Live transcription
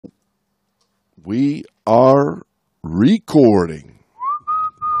We are recording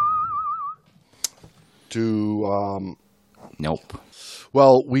to, Nope.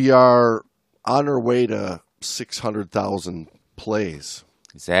 well, we are on our way to 600,000 plays.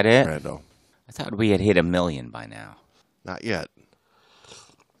 Is that it? Brando. I thought we had hit 1 million by now. Not yet.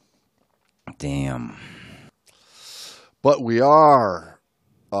 Damn. But we are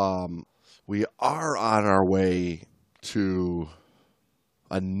on our way to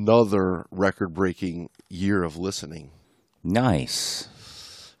another record-breaking year of listening. Nice.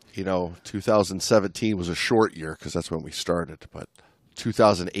 2017 was a short year because that's when we started, but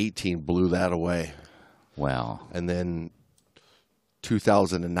 2018 blew that away. Well. And then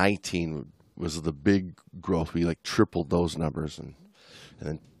 2019 was the big growth. We tripled those numbers, and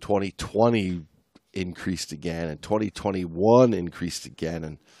then 2020 increased again, and 2021 increased again,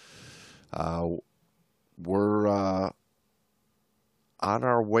 and we're on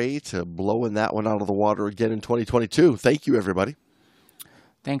our way to blowing that one out of the water again in 2022. Thank you, everybody.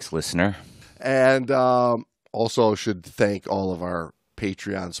 Thanks, listener. And also should thank all of our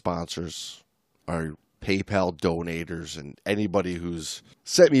Patreon sponsors, our PayPal donators, and anybody who's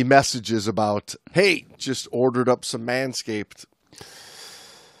sent me messages about, hey, just ordered up some Manscaped.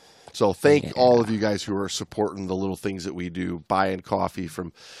 So thank all of you guys who are supporting the little things that we do, buying coffee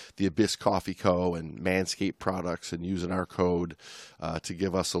from the Abyss Coffee Co. and Manscaped products, and using our code to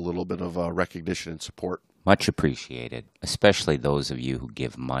give us a little bit of recognition and support. Much appreciated, especially those of you who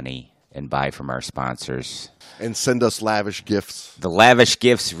give money and buy from our sponsors. And send us lavish gifts. The lavish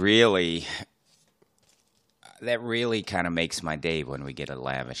gifts really kind of makes my day when we get a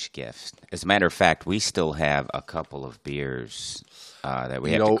lavish gift. As a matter of fact, we still have a couple of beers that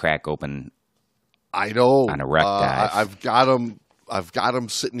we have to crack open. I know. On a wreck dive. I've got them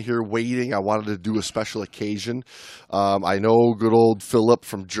sitting here waiting. I wanted to do a special occasion. I know good old Philip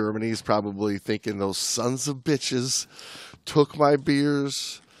from Germany is probably thinking those sons of bitches took my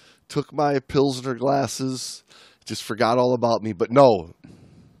beers, took my Pilsner glasses, just forgot all about me. But no,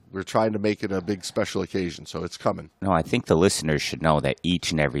 we're trying to make it a big special occasion, so it's coming. No, I think the listeners should know that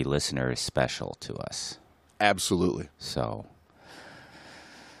each and every listener is special to us. Absolutely. So,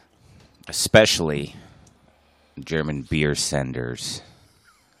 especially German beer senders.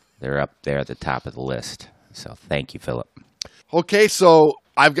 They're up there at the top of the list. So thank you, Philip. Okay, so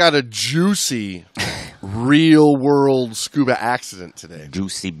I've got a juicy real-world scuba accident today.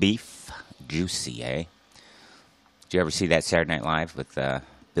 Juicy beef. Juicy, eh? Did you ever see that Saturday Night Live with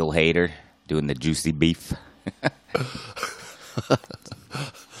Bill Hader doing the juicy beef?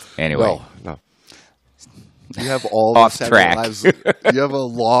 Anyway. No. You have all off the track. Lives. You have a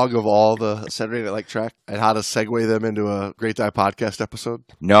log of all the Saturday Night Live track and how to segue them into a Great Dive podcast episode?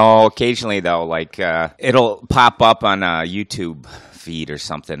 No, occasionally though, it'll pop up on a YouTube feed or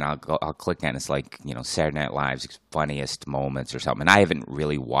something. I'll click on it. It's Saturday Night Live's funniest moments or something. And I haven't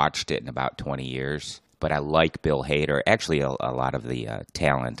really watched it in about 20 years, but I like Bill Hader. Actually, a lot of the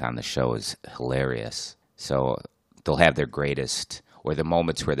talent on the show is hilarious. So they'll have their greatest, or the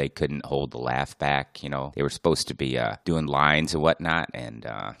moments where they couldn't hold the laugh back. They were supposed to be doing lines and whatnot, and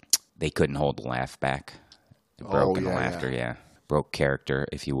they couldn't hold the laugh back. Broke in the laughter, yeah. Broke character,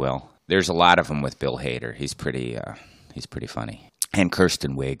 if you will. There's a lot of them with Bill Hader. He's pretty funny. And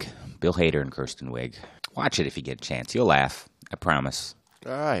Kirsten Wiig. Bill Hader and Kirsten Wiig. Watch it if you get a chance. You'll laugh. I promise.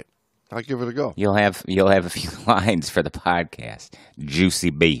 All right. I'll give it a go. You'll have a few lines for the podcast. Juicy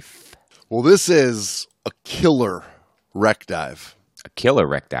beef. Well, this is a killer wreck dive. A killer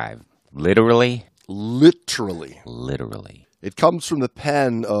wreck dive. Literally? Literally. It comes from the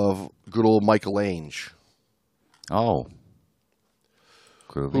pen of good old Michael Ainge. Oh.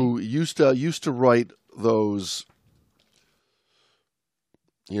 Groovy. Who used to write those,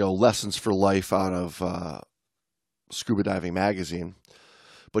 lessons for life out of Scuba Diving Magazine.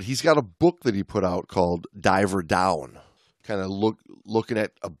 But he's got a book that he put out called Diver Down. Kind of looking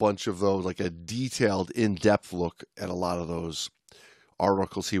at a bunch of those, like a detailed, in-depth look at a lot of those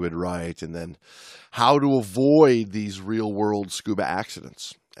articles he would write, and then how to avoid these real-world scuba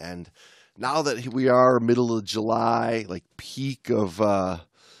accidents. And now that we are middle of July, peak of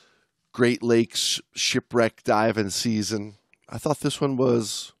Great Lakes shipwreck diving season, I thought this one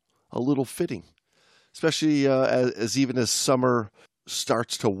was a little fitting, especially as summer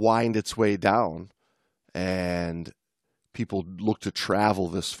starts to wind its way down and people look to travel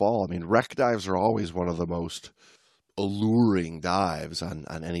this fall. I mean, wreck dives are always one of the most alluring dives on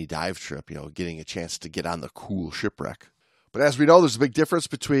any dive trip, getting a chance to get on the cool shipwreck. But as we know, there's a big difference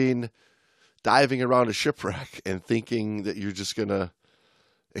between diving around a shipwreck and thinking that you're just going to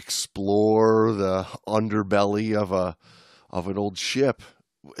explore the underbelly of an old ship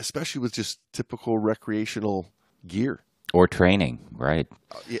especially with just typical recreational gear. Or training, right?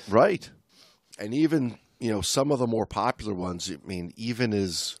 Yeah, right. And even, some of the more popular ones, I mean, even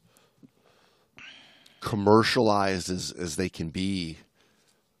as commercialized as they can be,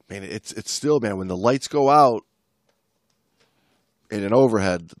 man, it's still, man, when the lights go out in an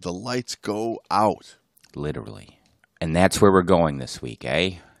overhead, the lights go out. Literally. And that's where we're going this week,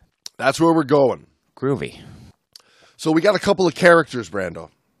 eh? That's where we're going. Groovy. So we got a couple of characters, Brando.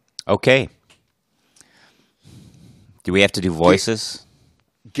 Okay. Do we have to do voices?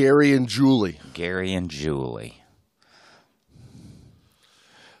 Gary and Julie. Gary and Julie.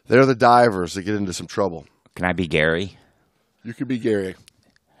 They're the divers that get into some trouble. Can I be Gary? You can be Gary.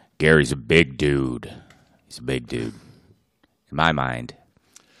 Gary's a big dude. He's a big dude. In my mind.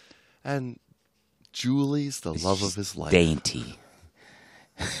 And Julie's the love of his life. Dainty.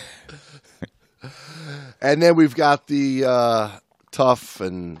 And then we've got the tough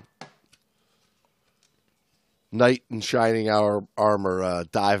and knight in shining armor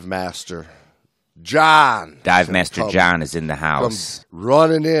dive master, John. Dive Master John is in the house.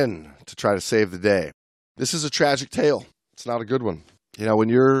 Running in to try to save the day. This is a tragic tale. It's not a good one. When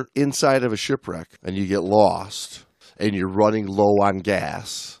you're inside of a shipwreck and you get lost and you're running low on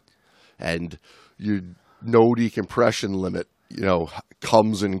gas and your no decompression limit,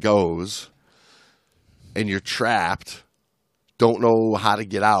 comes and goes and you're trapped, don't know how to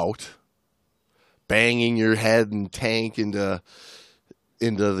get out, banging your head and tank into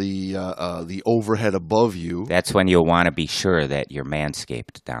the overhead above you. That's when you'll want to be sure that you're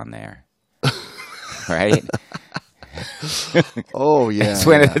manscaped down there. Right? Oh, yeah. That's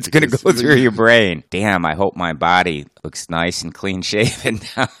when it's going to go through your brain. Damn, I hope my body looks nice and clean shaven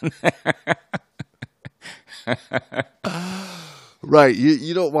down there. Right.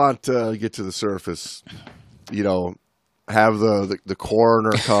 You don't want to get to the surface, have the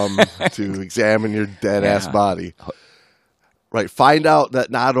coroner come to examine your dead-ass body. Right. Find out that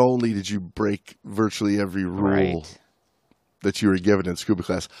not only did you break virtually every rule that you were given in scuba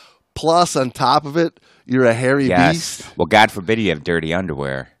class, plus on top of it, you're a hairy beast. Well, God forbid you have dirty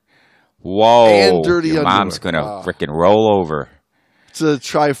underwear. Whoa. And dirty your underwear. Mom's going to frickin' roll over. It's the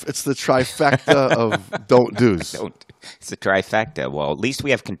trifecta of don't do's. It's a trifecta. Well, at least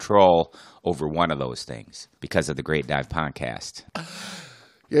we have control over one of those things because of the Great Dive Podcast.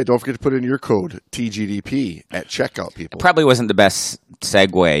 Yeah, don't forget to put in your code, TGDP, at checkout, people. Probably wasn't the best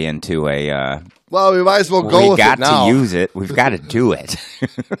segue into a... well, we might as well go with it now. We've got to use it. We've got to do it.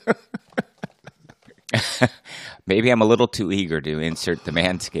 Maybe I'm a little too eager to insert the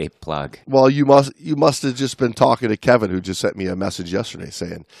Manscaped plug. Well, you must have just been talking to Kevin, who just sent me a message yesterday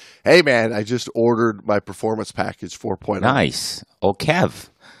saying, hey, man, I just ordered my Performance Package 4.0. Nice. Oh, Kev.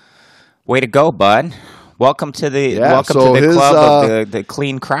 Way to go, bud. Welcome to the his, club of the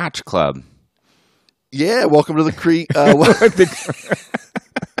Clean Crotch Club. Yeah, welcome to the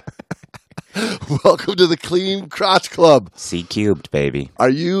welcome to the Clean Crotch Club. C cubed, baby. Are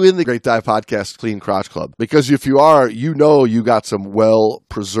you in the Great Dive Podcast Clean Crotch Club? Because if you are, you got some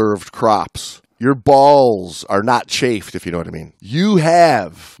well-preserved crops. Your balls are not chafed, if you know what I mean. You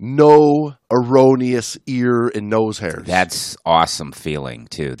have no erroneous ear and nose hairs. That's awesome feeling,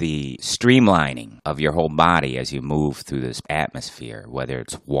 too. The streamlining of your whole body as you move through this atmosphere, whether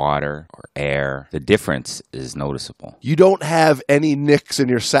it's water or air, the difference is noticeable. You don't have any nicks in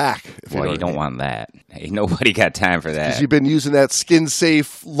your sack. Well, you don't want that. Ain't nobody got time for that. Because you've been using that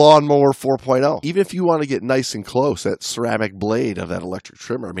skin-safe lawnmower 4.0. Even if you want to get nice and close, that ceramic blade of that electric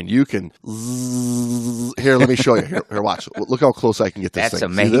trimmer, I mean, you can... Here, let me show you. Here, watch. Look how close I can get this That's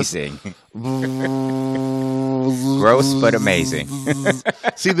thing. Amazing. Gross, but amazing.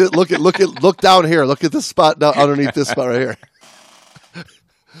 See, look down here. Look at this spot down underneath this spot right here.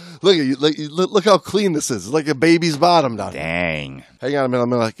 Look how clean this is. It's like a baby's bottom down here. Dang. Hang on a minute. I'm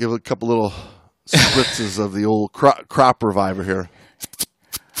going to give it a couple little spritzes of the old crop reviver here.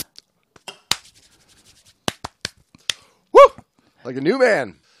 Woo! Like a new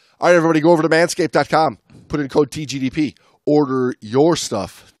man. All right, everybody, go over to manscaped.com. Put in code TGDP. Order your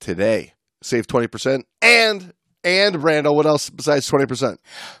stuff today. Save 20%. And Brando, what else besides 20%?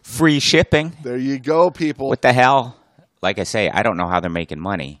 Free shipping. There you go, people. What the hell? Like I say, I don't know how they're making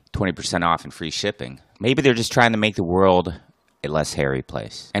money. 20% off and free shipping. Maybe they're just trying to make the world a less hairy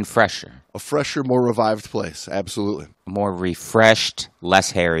place. And fresher. A fresher, more revived place. Absolutely. A more refreshed, less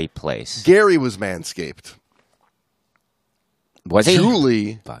hairy place. Gary was manscaped. Was he?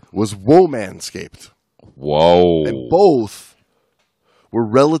 Julie was womanscaped. Whoa. And both were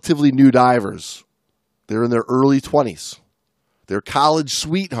relatively new divers. They're in their early 20s. They're college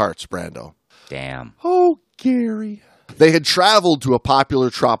sweethearts, Brando. Damn. Oh, Gary. They had traveled to a popular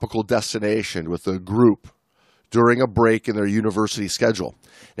tropical destination with a group during a break in their university schedule.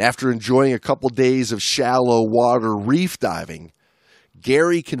 And after enjoying a couple days of shallow water reef diving,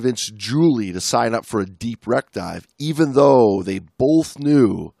 Gary convinced Julie to sign up for a deep wreck dive, even though they both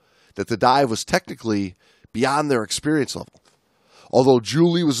knew that the dive was technically beyond their experience level. Although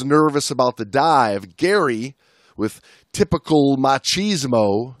Julie was nervous about the dive, Gary, with typical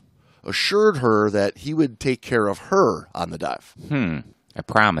machismo, assured her that he would take care of her on the dive. I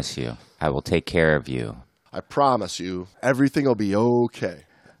promise you, I will take care of you. I promise you, everything will be okay.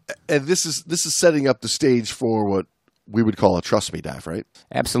 And this is setting up the stage for what we would call a trust me dive, right?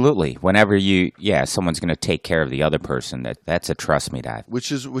 Absolutely. Whenever someone's going to take care of the other person, that's a trust me dive.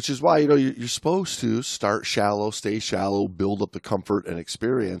 Which is why you're supposed to start shallow, stay shallow, build up the comfort and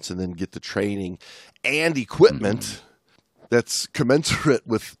experience, and then get the training and equipment that's commensurate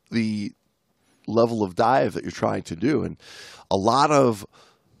with the level of dive that you're trying to do. And a lot of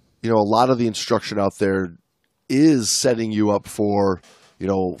the instruction out there is setting you up for,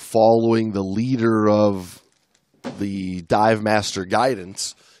 following the leader of the dive master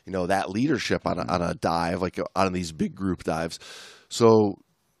guidance, that leadership on a dive, like on these big group dives. So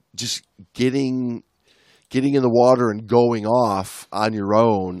just getting in the water and going off on your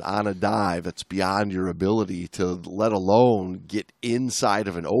own on a dive that's beyond your ability to, let alone get inside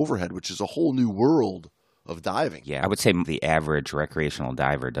of an overhead, which is a whole new world of diving. Yeah, I would say the average recreational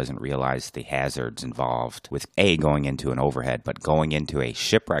diver doesn't realize the hazards involved with going into an overhead, but going into a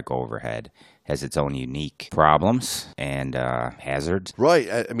shipwreck overhead has its own unique problems and hazards. Right.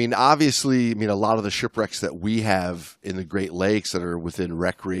 I mean, obviously, a lot of the shipwrecks that we have in the Great Lakes that are within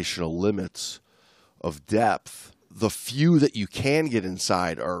recreational limits of depth, the few that you can get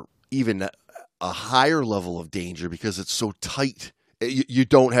inside are even a higher level of danger because it's so tight. You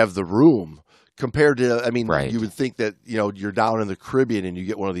don't have the room. Compared to, right. You would think that, you're down in the Caribbean and you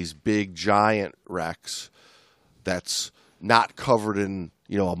get one of these big giant wrecks that's not covered in,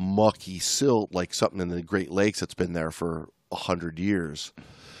 a mucky silt like something in the Great Lakes that's been there for 100 years.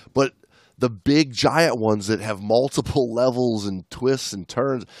 But the big giant ones that have multiple levels and twists and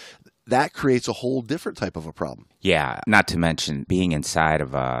turns, that creates a whole different type of a problem. Yeah, not to mention being inside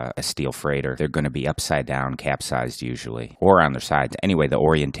of a steel freighter, they're going to be upside down, capsized usually, or on their sides. Anyway, the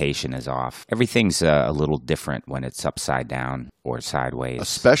orientation is off. Everything's a little different when it's upside down or sideways.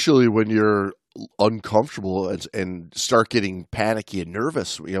 Especially when you're uncomfortable and start getting panicky and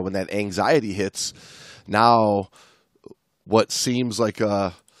nervous. When that anxiety hits, now what seems like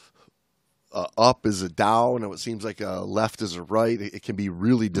a up is a down, and what seems like a left is a right. It can be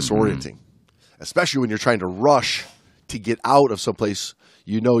really disorienting, especially when you're trying to rush to get out of someplace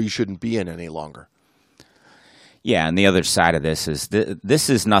you shouldn't be in any longer. Yeah, and the other side of this is this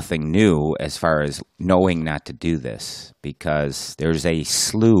is nothing new as far as knowing not to do this, because there's a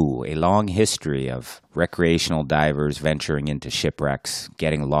long history of recreational divers venturing into shipwrecks,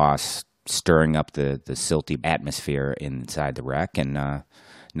 getting lost, stirring up the silty atmosphere inside the wreck, and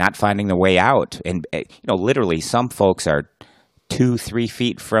not finding the way out. And, literally some folks are 2-3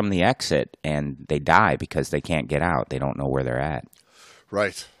 feet from the exit and they die because they can't get out. They don't know where they're at.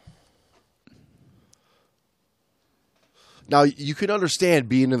 Right. Now, you can understand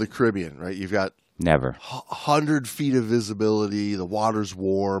being in the Caribbean, right? You've got never 100 feet of visibility. The water's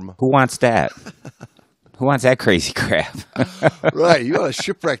warm. Who wants that? Who wants that crazy crap? Right. You on a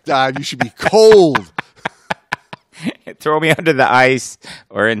shipwreck dive, you should be cold. Throw me under the ice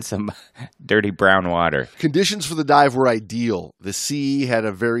or in some dirty brown water. Conditions for the dive were ideal. The sea had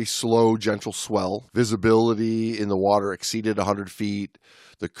a very slow, gentle swell. Visibility in the water exceeded 100 feet.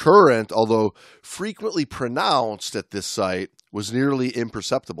 The current, although frequently pronounced at this site, was nearly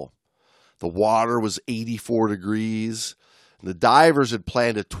imperceptible. The water was 84 degrees. And the divers had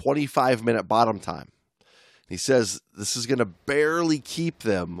planned a 25-minute bottom time. He says this is going to barely keep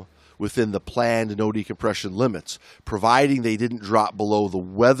them within the planned no decompression limits, providing they didn't drop below the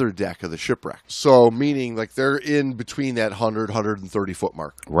weather deck of the shipwreck. So meaning like they're in between that 130 foot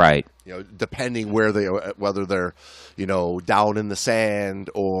mark. Right. Depending whether they're, down in the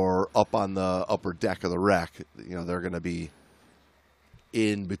sand or up on the upper deck of the wreck, they're going to be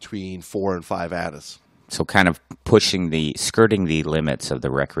in between 4 and 5 ATAs. So kind of skirting the limits of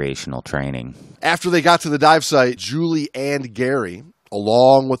the recreational training. After they got to the dive site, Julie and Gary,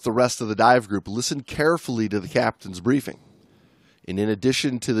 along with the rest of the dive group, listened carefully to the captain's briefing. And in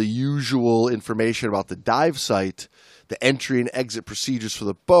addition to the usual information about the dive site, the entry and exit procedures for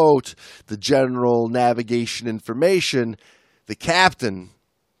the boat, the general navigation information, the captain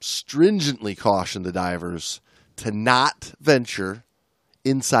stringently cautioned the divers to not venture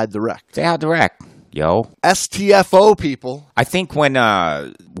inside the wreck. Stay out the wreck. yo. STFO, people. I think when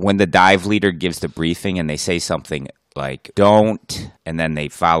the dive leader gives the briefing and they say something like "don't," and then they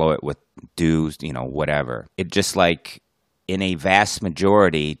follow it with "do," whatever. It just like in a vast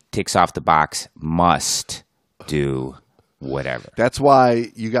majority ticks off the box "must do whatever." That's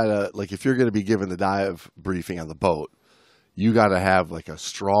why you gotta, like, if you're gonna be given the dive briefing on the boat, you gotta have like a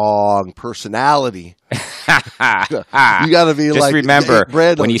strong personality. You gotta be just like, remember, hey,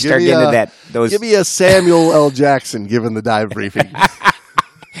 Brando, when you start getting those. Give me a Samuel L. Jackson giving the dive briefing.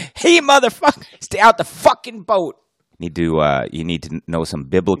 Hey, motherfucker, stay out the fucking boat. You need to know some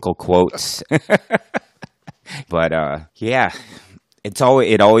biblical quotes. But yeah, it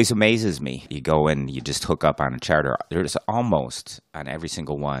always amazes me. You go in, you just hook up on a charter. There's almost on every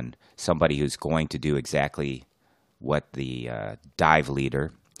single one somebody who's going to do exactly what the dive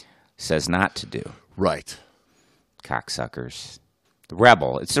leader says not to do. Right. Cocksuckers. The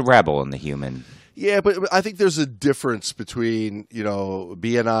rebel. It's the rebel in the human. Yeah, but I think there's a difference between,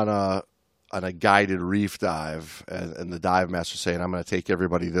 being on a guided reef dive and the dive master saying, I'm going to take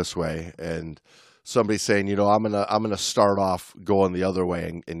everybody this way, and somebody saying, I'm gonna start off going the other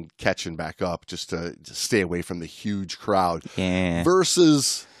way and catching back up just to stay away from the huge crowd. Yeah.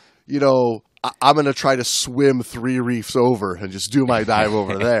 Versus, I'm going to try to swim 3 reefs over and just do my dive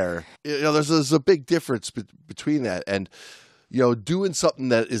over there. There's a big difference between that. And, doing something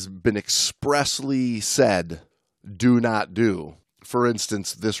that has been expressly said, do not do. For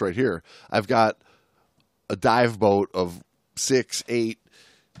instance, this right here. I've got a dive boat of 6, 8,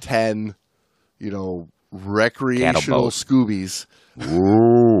 10, recreational scoobies.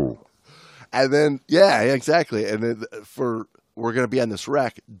 Ooh. And then, yeah, exactly. And then we're going to be on this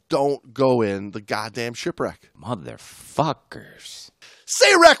wreck. Don't go in the goddamn shipwreck. Motherfuckers.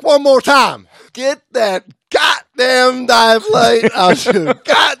 Say wreck one more time. Get that goddamn dive light out your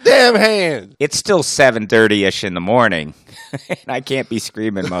goddamn hand. It's still 7:30ish in the morning, and I can't be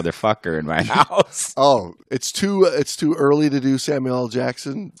screaming "motherfucker" in my house. Oh, it's too early to do Samuel L.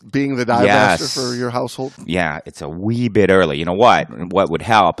 Jackson being the dive master for your household. Yeah, it's a wee bit early. You know what? What would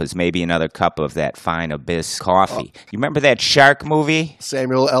help is maybe another cup of that fine Abyss coffee. You remember that shark movie?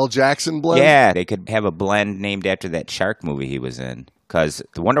 Samuel L. Jackson blend? Yeah, they could have a blend named after that shark movie he was in. Because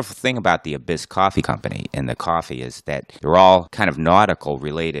the wonderful thing about the Abyss Coffee Company and the coffee is that they're all kind of nautical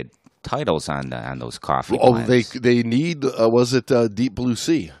related titles on those coffee blends. They need was it Deep Blue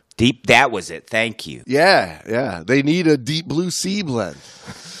Sea? That was it. Thank you. Yeah. They need a Deep Blue Sea blend.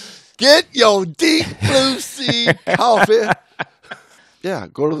 Get your Deep Blue Sea coffee. Yeah,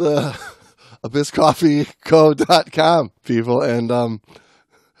 go to the abysscoffeeco.com, people, and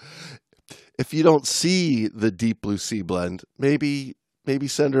if you don't see the Deep Blue Sea blend, maybe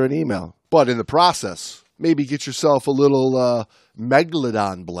send her an email. But in the process, maybe get yourself a little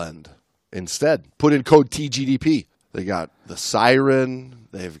Megalodon blend instead. Put in code TGDP. They got the Siren.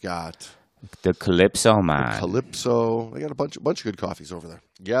 They've got the Calypso, man. Calypso. They got a bunch of good coffees over there.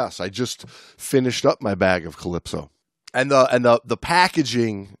 Yes, I just finished up my bag of Calypso. And the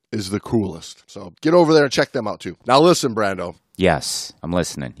packaging is the coolest. So get over there and check them out too. Now listen, Brando. Yes, I'm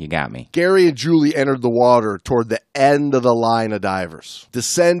listening. You got me. Gary and Julie entered the water toward the end of the line of divers,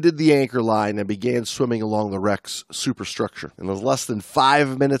 descended the anchor line, and began swimming along the wreck's superstructure. And with less than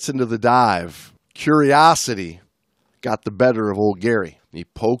 5 minutes into the dive, curiosity got the better of old Gary. He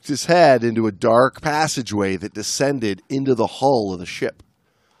poked his head into a dark passageway that descended into the hull of the ship.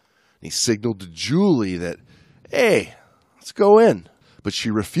 He signaled to Julie that, hey, let's go in. But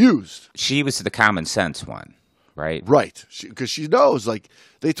she refused. She was the common sense one. Right? Right. Because she knows, like,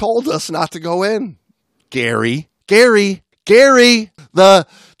 they told us not to go in. Gary. The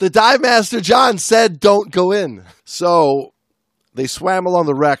dive master John said don't go in. So they swam along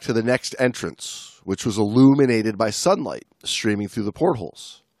the wreck to the next entrance, which was illuminated by sunlight streaming through the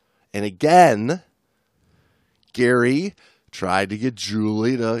portholes. And again, Gary tried to get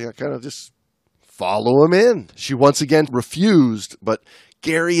Julie to kind of just follow him in. She once again refused, but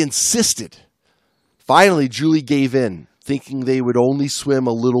Gary insisted. Finally, Julie gave in, thinking they would only swim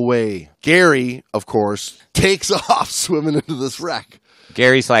a little way. Gary, of course, takes off swimming into this wreck.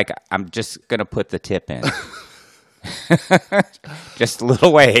 Gary's like, I'm just going to put the tip in. Just a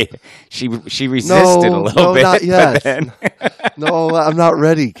little way. She resisted a little bit. Not yet. No, I'm not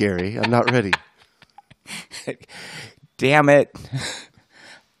ready, Gary. I'm not ready. Damn it.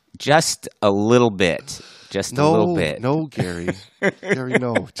 Just a little bit. A little bit. No, Gary. Gary,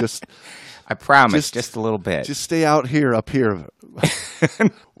 no. I promise, just a little bit. Just stay up here.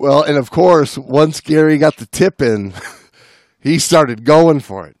 Well, and of course, once Gary got the tip in, he started going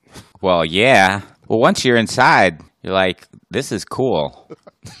for it. Well, yeah. Well, once you're inside, you're like, This is cool.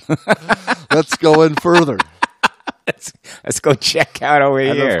 Let's go in further. Let's go check out over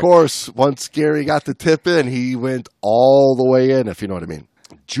And here. of course, once Gary got the tip in, he went all the way in, if you know what I mean.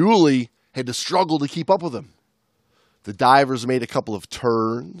 Julie had to struggle to keep up with him. The divers made a couple of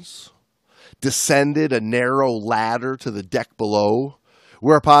turns, descended a narrow ladder to the deck below,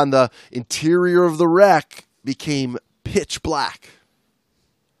 whereupon the interior of the wreck became pitch black.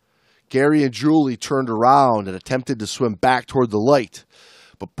 Gary and Julie turned around and attempted to swim back toward the light,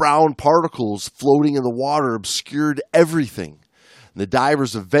 but brown particles floating in the water obscured everything. And the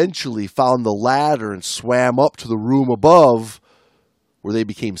divers eventually found the ladder and swam up to the room above, where they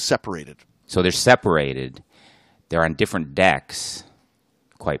became separated. So they're separated. They're on different decks,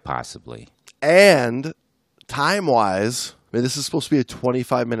 quite possibly. And time-wise, I mean, this is supposed to be a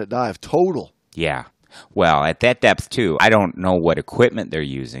 25-minute dive total. Yeah. Well, at that depth, too, I don't know what equipment they're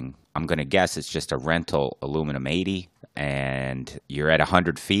using. I'm going to guess it's just a rental aluminum 80, and you're at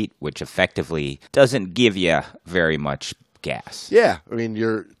 100 feet, which effectively doesn't give you very much gas. Yeah. I mean,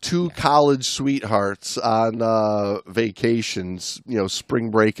 you're two college sweethearts on vacations,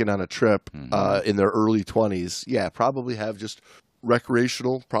 spring breaking on a trip in their early 20s. Yeah, probably have just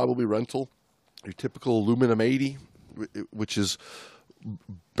recreational, probably rental, your typical aluminum 80, which is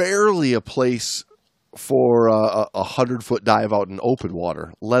barely a place for a 100-foot dive out in open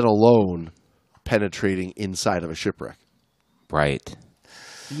water, let alone penetrating inside of a shipwreck. Right.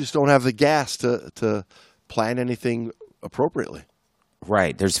 You just don't have the gas to plan anything appropriately.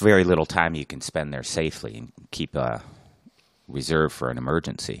 Right. There's very little time you can spend there safely and keep a reserve for an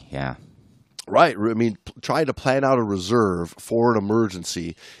emergency. Yeah. Right. I mean, trying to plan out a reserve for an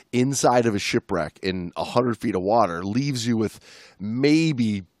emergency inside of a shipwreck in 100 feet of water leaves you with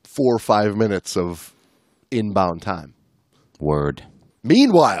maybe 4 or 5 minutes of inbound time. Word.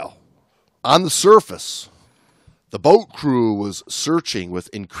 Meanwhile, on the surface, the boat crew was searching with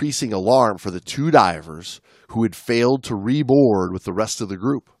increasing alarm for the two divers who had failed to reboard with the rest of the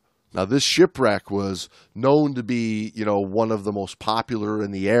group. Now, this shipwreck was known to be, one of the most popular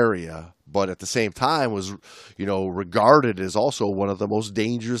in the area, but at the same time was, regarded as also one of the most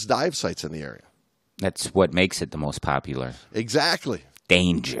dangerous dive sites in the area. That's what makes it the most popular. Exactly.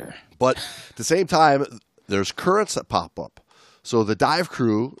 Danger. But at the same time, there's currents that pop up. So the dive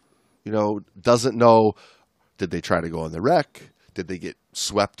crew, doesn't know, did they try to go in the wreck? Did they get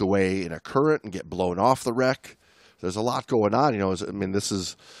swept away in a current and get blown off the wreck? There's a lot going on. This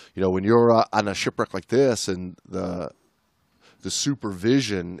is, when you're on a shipwreck like this and the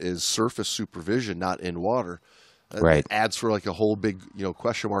supervision is surface supervision, not in water. Right. It adds for like a whole big,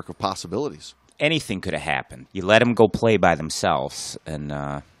 question mark of possibilities. Anything could have happened. You let them go play by themselves, and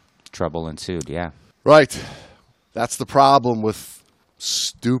trouble ensued. Yeah. Right. That's the problem with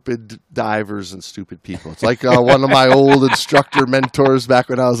stupid divers and stupid people. It's like one of my old instructor mentors back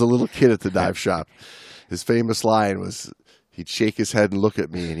when I was a little kid at the dive shop. His famous line was, he'd shake his head and look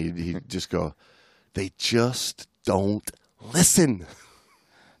at me, and he'd just go, "They just don't listen."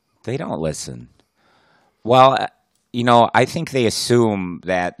 They don't listen. Well, I think they assume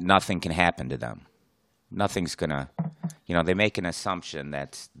that nothing can happen to them. Nothing's going to, they make an assumption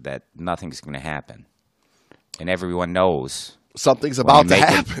that nothing's going to happen. And everyone knows. Something's about to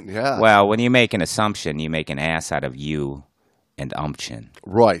happen, yeah. Well, when you make an assumption, you make an ass out of you and umption.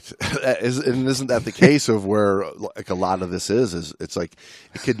 Right. And isn't that the case of where like a lot of this is it's like,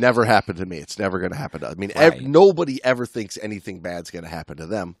 it could never happen to me. It's never going to happen to us. I mean, Right. Nobody ever thinks anything bad's going to happen to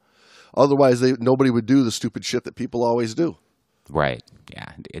them. Otherwise, nobody would do the stupid shit that people always do. Right.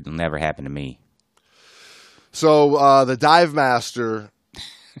 Yeah. It'll never happen to me. So the dive master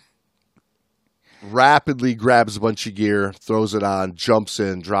rapidly grabs a bunch of gear, throws it on, jumps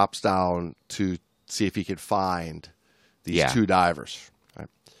in, drops down to see if he can find these two divers. Right.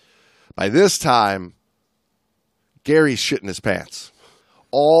 By this time, Gary's shitting his pants.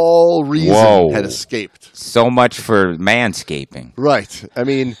 All reason had escaped. So much for manscaping. Right. I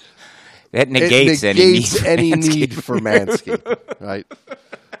mean, that negates any need for manscaping. Right.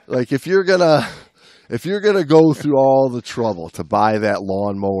 Like if you're gonna go through all the trouble to buy that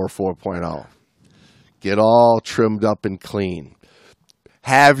lawnmower 4.0, get all trimmed up and clean,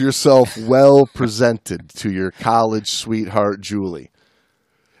 have yourself well presented to your college sweetheart Julie,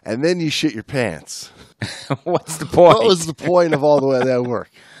 and then you shit your pants. What's the point? What was the point of all the way that work?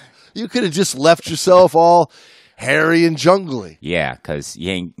 You could have just left yourself all hairy and jungly. Yeah, because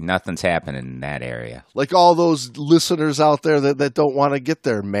nothing's happening in that area. Like all those listeners out there that don't want to get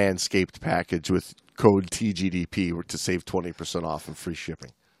their Manscaped package with code TGDP to save 20% off and free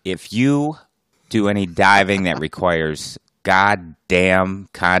shipping. If you do any diving that requires goddamn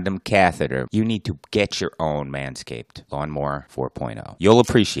condom catheter, you need to get your own Manscaped Lawnmower 4.0. You'll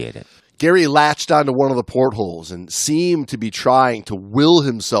appreciate it. Gary latched onto one of the portholes and seemed to be trying to will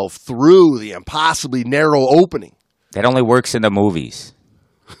himself through the impossibly narrow opening. That only works in the movies.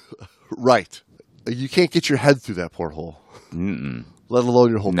 Right. You can't get your head through that porthole, let alone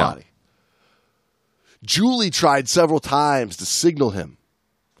your whole body. Julie tried several times to signal him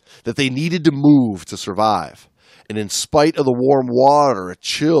that they needed to move to survive. And in spite of the warm water, a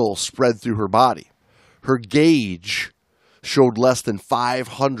chill spread through her body. Her gauge showed less than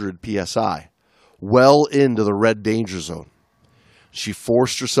 500 psi, well into the red danger zone. She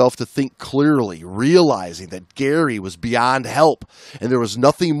forced herself to think clearly, realizing that Gary was beyond help and there was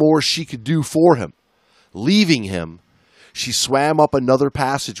nothing more she could do for him. Leaving him, she swam up another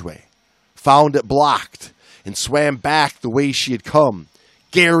passageway, found it blocked, and swam back the way she had come.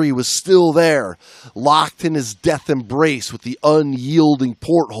 Gary was still there, locked in his death embrace with the unyielding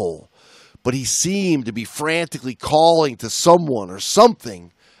porthole. But he seemed to be frantically calling to someone or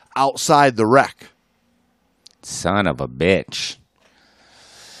something outside the wreck. Son of a bitch.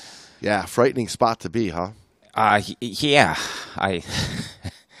 Yeah, frightening spot to be, huh? Yeah. I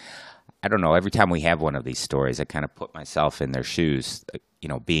don't know. Every time we have one of these stories, I kind of put myself in their shoes,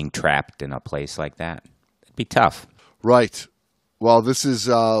 being trapped in a place like that. It'd be tough. Right. Well, this is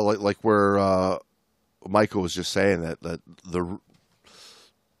like where Michael was just saying that the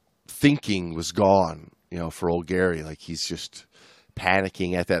thinking was gone, for old Gary. Like he's just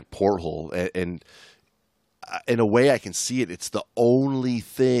panicking at that porthole. And in a way I can see it. It's the only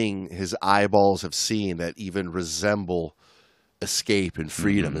thing his eyeballs have seen that even resemble escape and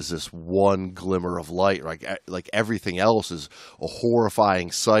freedom is this one glimmer of light. Like everything else is a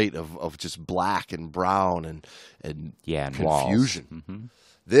horrifying sight of just black and brown and confusion.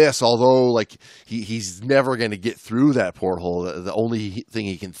 This, although like he's never going to get through that porthole, the only thing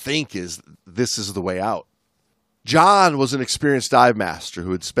he can think is this is the way out. John was an experienced dive master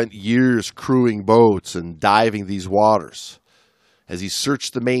who had spent years crewing boats and diving these waters. As he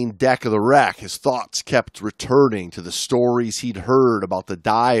searched the main deck of the wreck, his thoughts kept returning to the stories he'd heard about the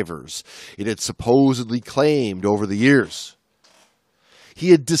divers it had supposedly claimed over the years.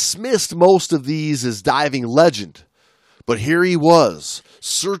 He had dismissed most of these as diving legend, but here he was,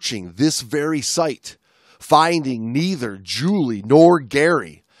 searching this very site, finding neither Julie nor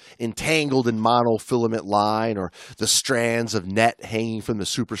Gary entangled in monofilament line or the strands of net hanging from the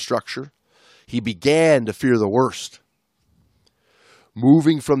superstructure. He began to fear the worst.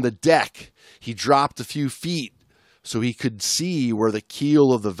 Moving from the deck, he dropped a few feet so he could see where the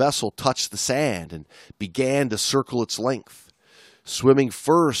keel of the vessel touched the sand and began to circle its length, swimming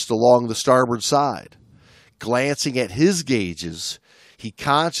first along the starboard side. Glancing at his gauges, he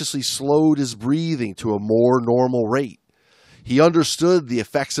consciously slowed his breathing to a more normal rate. He understood the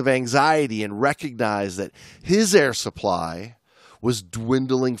effects of anxiety and recognized that his air supply was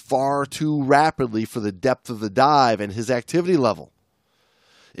dwindling far too rapidly for the depth of the dive and his activity level.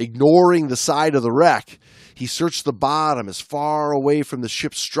 Ignoring the side of the wreck, he searched the bottom as far away from the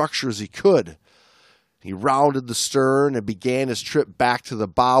ship's structure as he could. He rounded the stern and began his trip back to the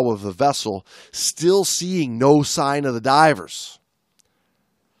bow of the vessel, still seeing no sign of the divers.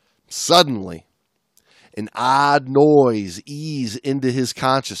 Suddenly, an odd noise eased into his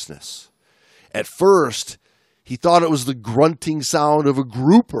consciousness. At first, he thought it was the grunting sound of a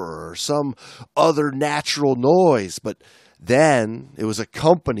grouper or some other natural noise, but then it was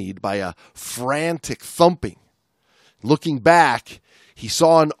accompanied by a frantic thumping. Looking back, he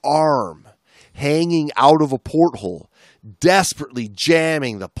saw an arm hanging out of a porthole, desperately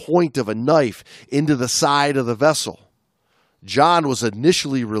jamming the point of a knife into the side of the vessel. John was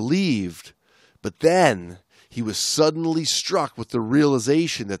initially relieved, but then he was suddenly struck with the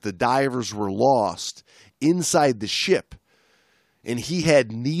realization that the divers were lost inside the ship, and he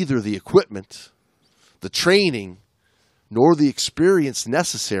had neither the equipment, the training, nor the experience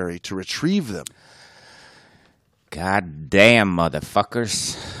necessary to retrieve them. God damn,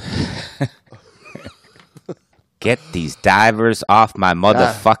 motherfuckers. Get these divers off my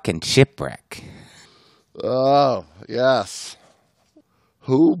motherfucking shipwreck. Oh, yes.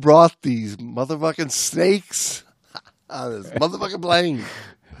 Who brought these motherfucking snakes on this motherfucking plane?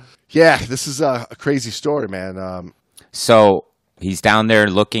 Yeah, this is a crazy story, man. So he's down there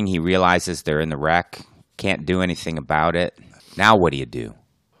looking. He realizes they're in the wreck. Can't do anything about it. Now what do you do?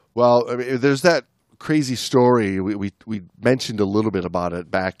 Well, I mean, there's that crazy story. We mentioned a little bit about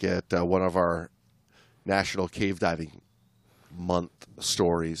it back at one of our National Cave Diving Month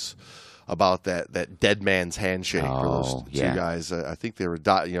stories about that dead man's handshake. Oh, those two guys. I think they were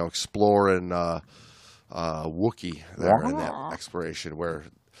exploring Wookiee there in that exploration where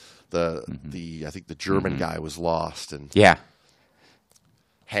I think the German guy was lost and Yeah.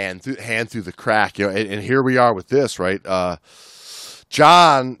 hand through the crack. And here we are with this, right?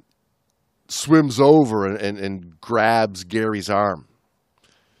 John swims over and grabs Gary's arm.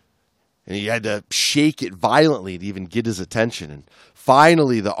 And he had to shake it violently to even get his attention. And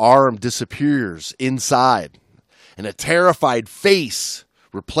finally, the arm disappears inside, and a terrified face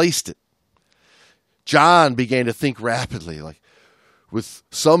replaced it. John began to think rapidly. With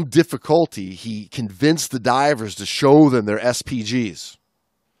some difficulty, he convinced the divers to show them their SPGs.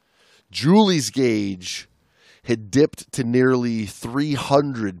 Julie's gauge had dipped to nearly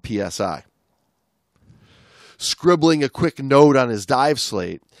 300 psi. Scribbling a quick note on his dive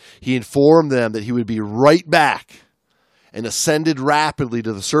slate, he informed them that he would be right back and ascended rapidly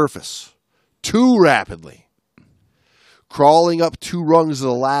to the surface. Too rapidly. Crawling up 2 rungs of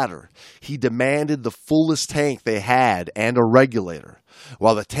the ladder, he demanded the fullest tank they had and a regulator.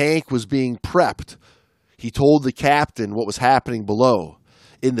 While the tank was being prepped, he told the captain what was happening below.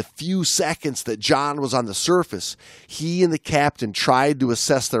 In the few seconds that John was on the surface, he and the captain tried to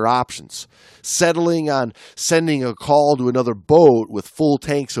assess their options, settling on sending a call to another boat with full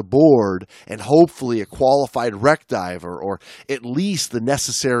tanks aboard and hopefully a qualified wreck diver or at least the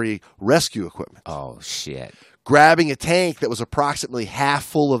necessary rescue equipment. Oh, shit. Grabbing a tank that was approximately half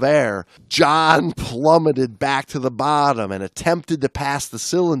full of air, John plummeted back to the bottom and attempted to pass the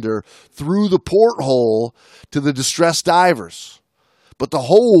cylinder through the porthole to the distressed divers. But the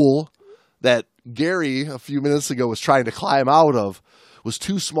hole that Gary, a few minutes ago, was trying to climb out of was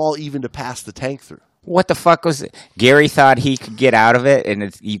too small even to pass the tank through. What the fuck was it? Gary thought he could get out of it,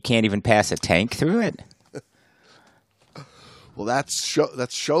 and you can't even pass a tank through it? Well, that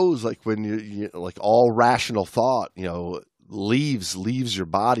shows like when you like all rational thought, leaves your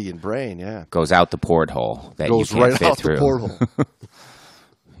body and brain. Yeah, goes out the porthole that goes you can't right fit out through. The porthole.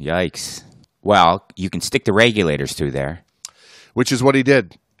 Yikes! Well, you can stick the regulators through there, which is what he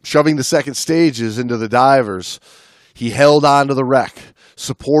did. Shoving the second stages into the divers, he held on to the wreck,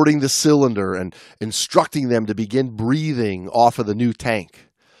 supporting the cylinder and instructing them to begin breathing off of the new tank.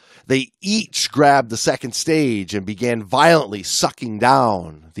 They each grabbed the second stage and began violently sucking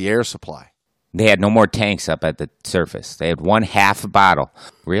down the air supply. They had no more tanks up at the surface. They had 1/2 bottle.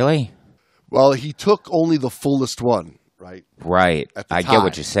 Really? Well, he took only the fullest one, right? Right. I get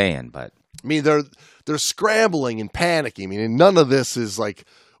what you're saying, but I mean, they're scrambling and panicking. I mean, and none of this is like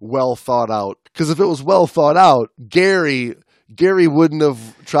well thought out. Because if it was well thought out, Gary wouldn't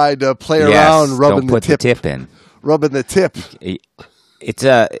have tried to play around rubbing don't put the tip in. Rubbing the tip. It's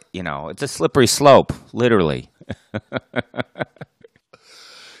a slippery slope, literally.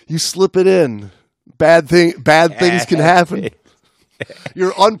 You slip it in, bad things can happen.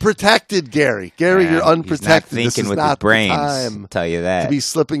 You're unprotected, Gary. Gary, you're unprotected. He's not thinking with his brains. I'll tell you that. To be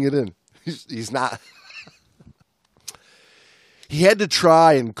slipping it in. He's not. He had to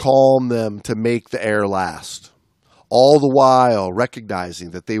try and calm them to make the air last, all the while recognizing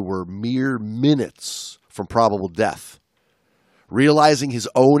that they were mere minutes from probable death. Realizing his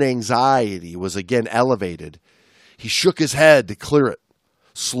own anxiety was again elevated, he shook his head to clear it,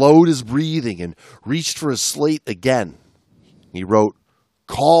 slowed his breathing, and reached for his slate again. He wrote,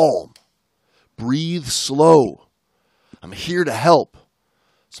 "Calm, breathe slow, I'm here to help."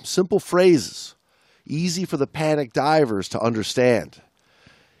 Some simple phrases, easy for the panicked divers to understand.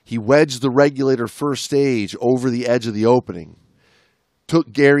 He wedged the regulator first stage over the edge of the opening,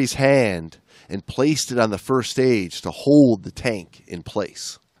 took Gary's hand, and placed it on the first stage to hold the tank in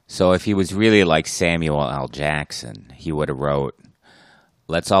place. So if he was really like Samuel L. Jackson, he would have wrote,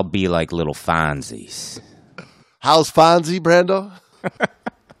 "Let's all be like little Fonzies." How's Fonzie, Brando?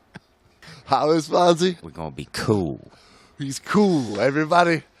 How is Fonzie? We're going to be cool. He's cool.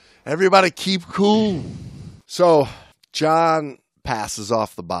 Everybody keep cool. So John passes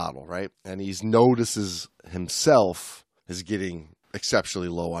off the bottle, right? And he notices himself is getting exceptionally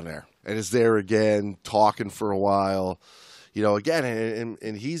low on air. And is there again, talking for a while, again,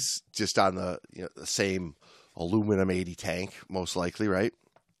 and he's just on the same aluminum 80 tank, most likely, right?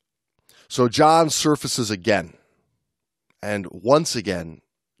 So John surfaces again, and once again,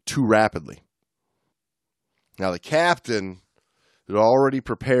 too rapidly. Now the captain had already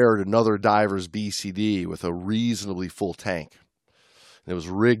prepared another diver's BCD with a reasonably full tank. And it was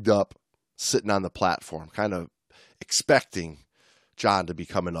rigged up, sitting on the platform, kind of expecting John to be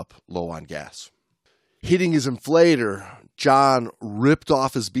coming up low on gas. Hitting his inflator, John ripped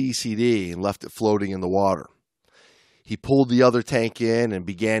off his BCD and left it floating in the water. He pulled the other tank in and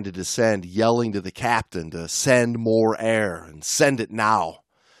began to descend, yelling to the captain to send more air and send it now.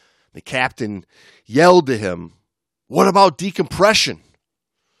 The captain yelled to him, "What about decompression?"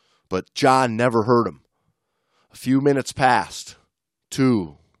 But John never heard him. A few minutes passed.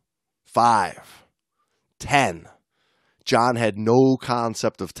 2, 5, 10. John had no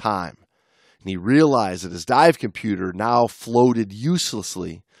concept of time, and he realized that his dive computer now floated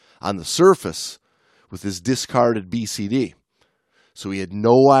uselessly on the surface with his discarded BCD. So he had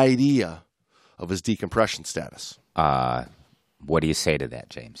no idea of his decompression status. What do you say to that,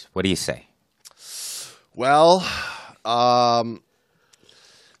 James? What do you say? Well,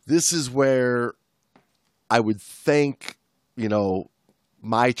 this is where I would thank,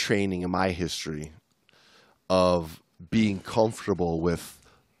 my training and my history of being comfortable with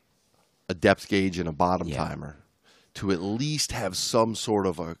a depth gauge and a bottom timer to at least have some sort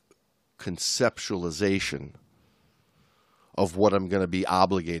of a conceptualization of what I'm going to be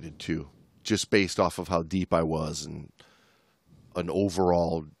obligated to, just based off of how deep I was and an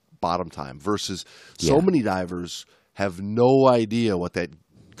overall bottom time, versus so many divers have no idea what that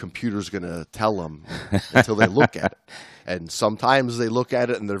computer's going to tell them until they look at it. And sometimes they look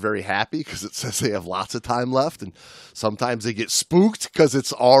at it and they're very happy because it says they have lots of time left. And sometimes they get spooked because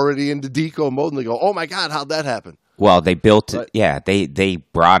it's already into deco mode and they go, "Oh my God, how'd that happen?" Well, they built it. Yeah, they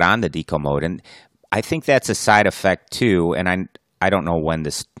brought on the deco mode. And I think that's a side effect too. And I don't know when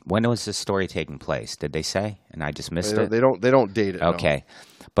was this story taking place? Did they say? And I just missed it. They don't date it. Okay.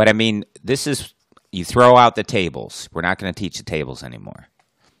 No. But I mean, you throw out the tables. We're not going to teach the tables anymore.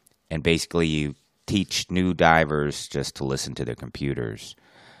 And basically you teach new divers just to listen to their computers.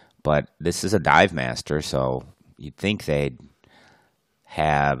 But this is a dive master, so you'd think they'd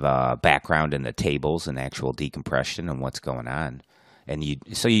have a background in the tables and actual decompression and what's going on. And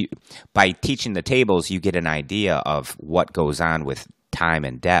by teaching the tables, you get an idea of what goes on with time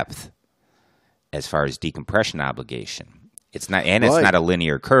and depth as far as decompression obligation. It's not a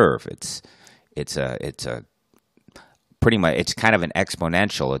linear curve. It's a pretty much, it's kind of an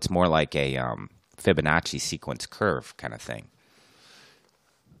exponential. It's more like a Fibonacci sequence curve kind of thing.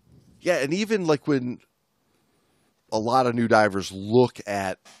 Yeah, and even like when a lot of new divers look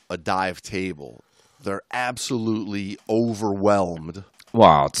at a dive table, they're absolutely overwhelmed.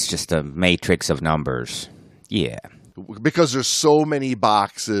 Well, it's just a matrix of numbers. Yeah. Because there's so many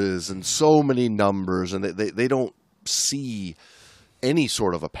boxes and so many numbers, and they don't see any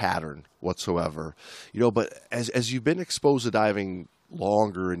sort of a pattern whatsoever. But as you've been exposed to diving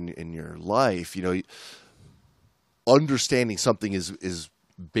longer in your life, understanding something is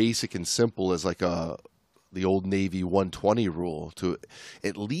basic and simple as like the old Navy 120 rule, to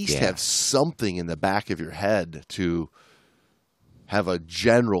at least have something in the back of your head to have a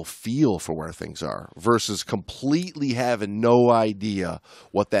general feel for where things are, versus completely having no idea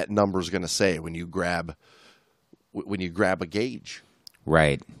what that number is going to say when you grab a gauge.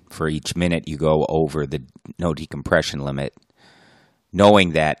 Right. For each minute you go over the no decompression limit,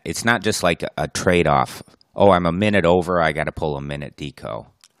 knowing that it's not just like a trade-off. Oh, I'm a minute over, I got to pull a minute deco.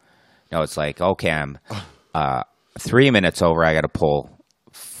 No, it's like, okay, I'm 3 minutes over, I got to pull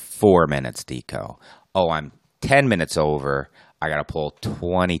 4 minutes deco. Oh, I'm 10 minutes over, I got to pull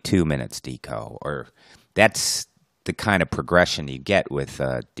 22 minutes deco. Or that's the kind of progression you get with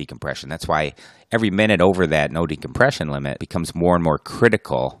decompression. That's why every minute over that no decompression limit becomes more and more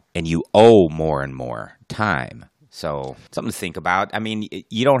critical, and you owe more and more time. So something to think about. I mean,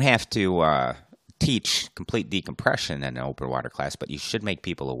 you don't have to teach complete decompression in an open water class, but you should make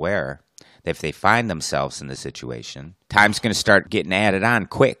people aware that if they find themselves in this situation, time's going to start getting added on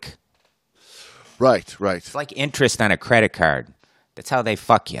quick. Right. It's like interest on a credit card. That's how they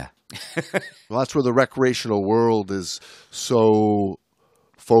fuck you. Well, that's where the recreational world is so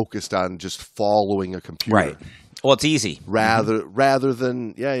focused on just following a computer. Right. Well, it's easy. Rather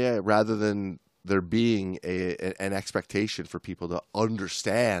than there being an expectation for people to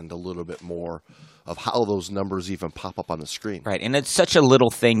understand a little bit more of how those numbers even pop up on the screen. Right, and it's such a little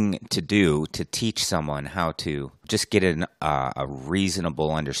thing to do to teach someone how to just get a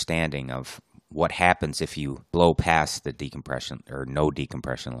reasonable understanding of what happens if you blow past the decompression or no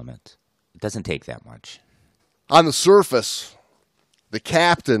decompression limit. It doesn't take that much. On the surface, the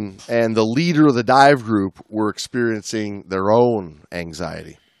captain and the leader of the dive group were experiencing their own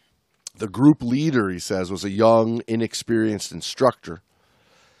anxiety. The group leader, he says, was a young, inexperienced instructor,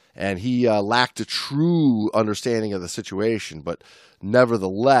 and he lacked a true understanding of the situation, but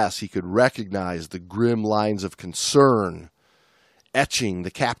nevertheless, he could recognize the grim lines of concern etching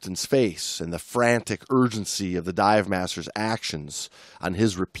the captain's face and the frantic urgency of the dive master's actions on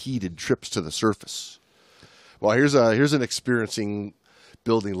his repeated trips to the surface. Well, here's an experiencing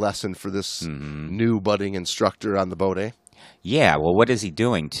building lesson for this new budding instructor on the boat, eh? Yeah, well, what is he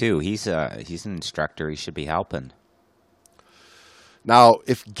doing, too? He's an instructor. He should be helping. Now,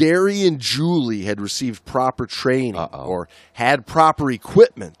 if Gary and Julie had received proper training or had proper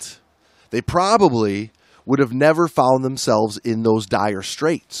equipment, they probably would have never found themselves in those dire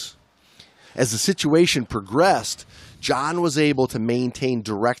straits. As the situation progressed, John was able to maintain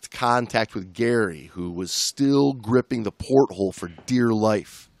direct contact with Gary, who was still gripping the porthole for dear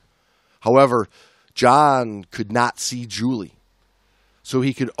life. However, John could not see Julie, so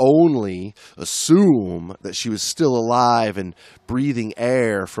he could only assume that she was still alive and breathing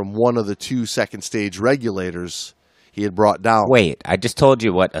air from one of the 2 second-stage regulators he had brought down. Wait, I just told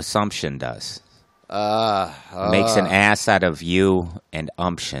you what assumption does. Makes an ass out of you and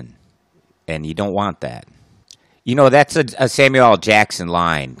umption, and you don't want that. You know, that's a Samuel L. Jackson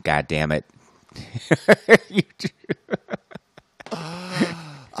line, goddammit.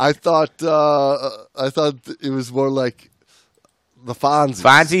 I thought it was more like the Fonzies.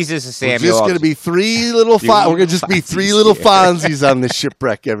 Fonzies is a Samuel. We're just going to be 3 little We're going to just be 3 little Fonzies on this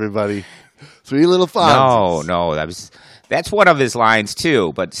shipwreck, everybody. 3 little Fonzies. No, that's one of his lines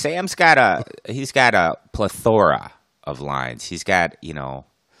too. But Sam's got a plethora of lines. He's got,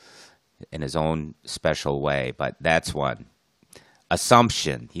 in his own special way. But that's one.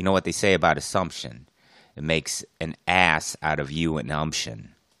 Assumption. You know what they say about assumption? It makes an ass out of you and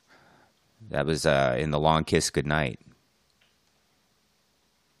umption. That was in The Long Kiss Goodnight.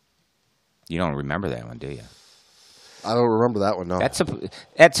 You don't remember that one, do you? I don't remember that one, no.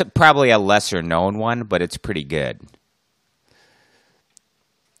 That's probably a lesser known one, but it's pretty good.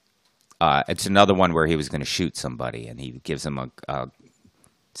 It's another one where he was going to shoot somebody, and he gives him a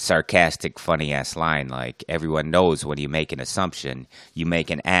sarcastic, funny-ass line like, everyone knows when you make an assumption, you make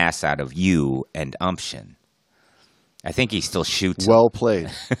an ass out of you and umption. I think he still shoots him. Well played.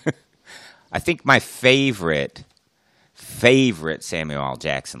 I think my favorite Samuel L.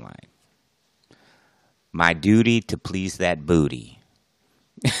 Jackson line, my duty to please that booty.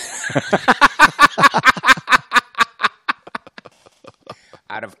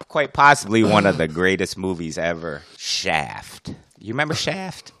 Out of quite possibly one of the greatest movies ever, Shaft. You remember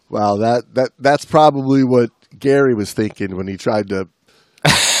Shaft? Wow, that's probably what Gary was thinking when he tried to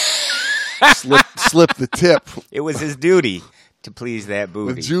slip the tip. It was his duty to please that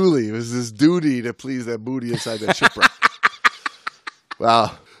booty. With Julie, it was his duty to please that booty inside that shipwreck.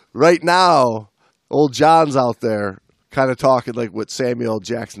 Wow. Right now, old John's out there kind of talking like what Samuel L.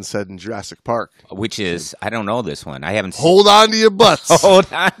 Jackson said in Jurassic Park. Which is, I don't know this one. I haven't seen. Hold on to your butts.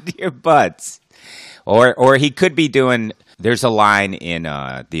 Hold on to your butts. Or he could be doing, there's a line in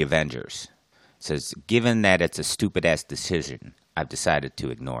The Avengers. It says, given that it's a stupid-ass decision, I've decided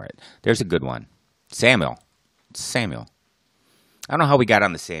to ignore it. There's a good one. Samuel. I don't know how we got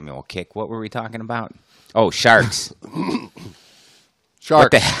on the Samuel kick. What were we talking about? Oh, sharks.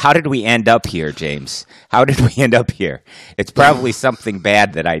 Sharks. How did we end up here, James? How did we end up here? It's probably something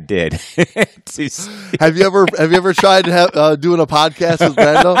bad that I did. Have you ever tried doing a podcast with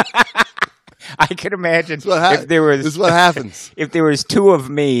Brando? I can imagine this is what happens. If there was 2 of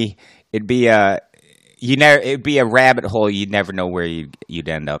me, it'd be a rabbit hole. You'd never know where you'd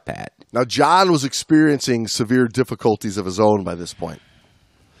end up at. Now, John was experiencing severe difficulties of his own by this point.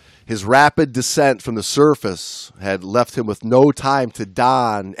 His rapid descent from the surface had left him with no time to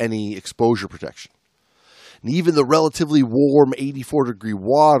don any exposure protection. And even the relatively warm 84-degree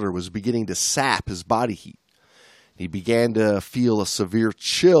water was beginning to sap his body heat. He began to feel a severe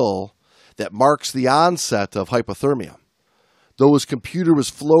chill that marks the onset of hypothermia. Though his computer was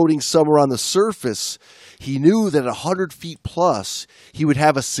floating somewhere on the surface, he knew that at 100 feet plus, he would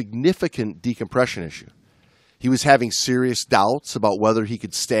have a significant decompression issue. He was having serious doubts about whether he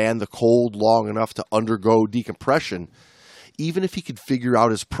could stand the cold long enough to undergo decompression, even if he could figure out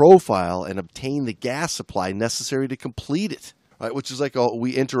his profile and obtain the gas supply necessary to complete it. Right, which is like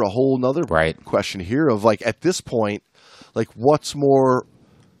we enter a whole nother question here of like at this point, like what's more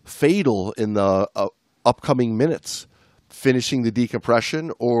fatal in the upcoming minutes, finishing the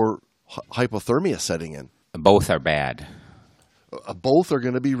decompression or hypothermia setting in? Both are bad. Both are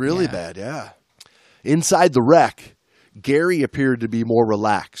going to be really bad, yeah. Inside the wreck, Gary appeared to be more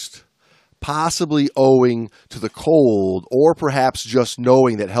relaxed, possibly owing to the cold or perhaps just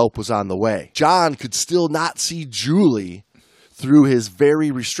knowing that help was on the way. John could still not see Julie through his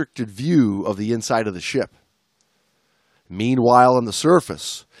very restricted view of the inside of the ship. Meanwhile, on the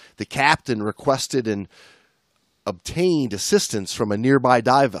surface, the captain requested and obtained assistance from a nearby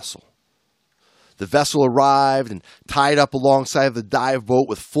dive vessel. The vessel arrived and tied up alongside of the dive boat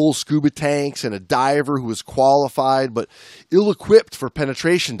with full scuba tanks and a diver who was qualified but ill-equipped for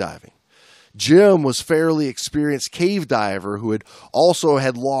penetration diving. Jim was a fairly experienced cave diver who had also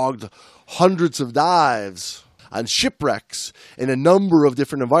had logged hundreds of dives on shipwrecks in a number of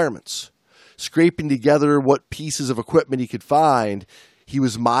different environments. Scraping together what pieces of equipment he could find, he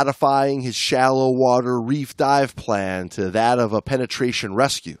was modifying his shallow water reef dive plan to that of a penetration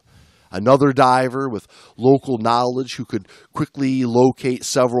rescue. Another diver with local knowledge who could quickly locate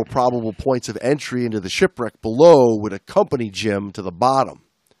several probable points of entry into the shipwreck below would accompany Jim to the bottom.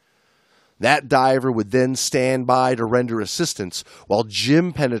 That diver would then stand by to render assistance while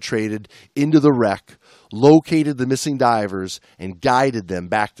Jim penetrated into the wreck, located the missing divers, and guided them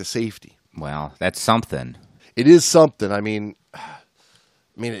back to safety. Well, that's something. It is something.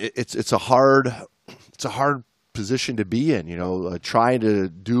 It's a hard position to be in, trying to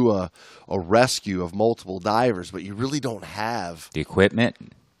do a rescue of multiple divers, but you really don't have The equipment,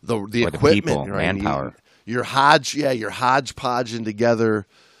 the or equipment, the people, right? manpower. You're hodgepodging together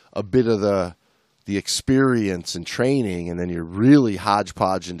a bit of the experience and training, and then you're really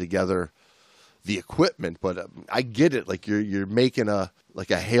hodgepodging together the equipment. But I get it. Like you're making a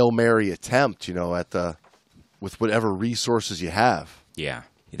Hail Mary attempt, with whatever resources you have. Yeah.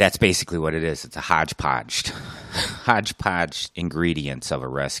 That's basically what it is. It's a hodgepodge ingredients of a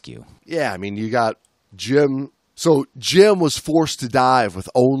rescue. Yeah, you got Jim. So Jim was forced to dive with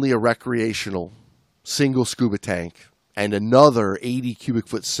only a recreational single scuba tank and another 80 cubic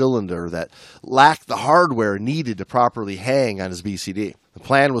foot cylinder that lacked the hardware needed to properly hang on his BCD. The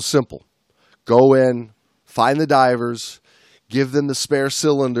plan was simple. Go in, find the divers, give them the spare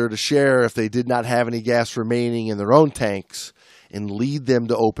cylinder to share if they did not have any gas remaining in their own tanks, and lead them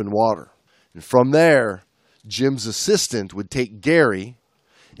to open water. And from there, Jim's assistant would take Gary,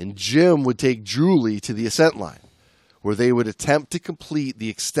 and Jim would take Julie to the ascent line, where they would attempt to complete the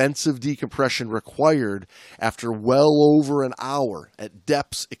extensive decompression required after well over an hour at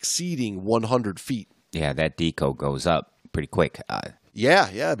depths exceeding 100 feet. Yeah, that deco goes up pretty quick.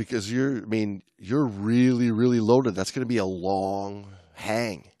 Yeah, because you're really, really loaded. That's going to be a long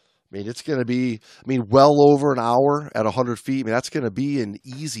hang. It's going to be, well over an hour at 100 feet. That's going to be an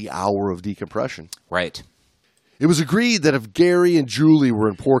easy hour of decompression. Right. It was agreed that if Gary and Julie were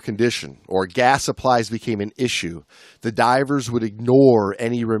in poor condition or gas supplies became an issue, the divers would ignore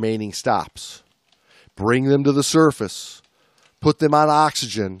any remaining stops, bring them to the surface, put them on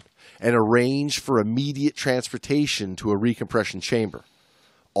oxygen, and arrange for immediate transportation to a recompression chamber.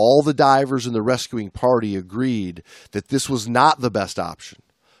 All the divers in the rescuing party agreed that this was not the best option,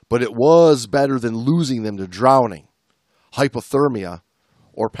 but it was better than losing them to drowning, hypothermia,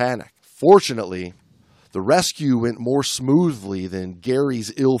 or panic. Fortunately, the rescue went more smoothly than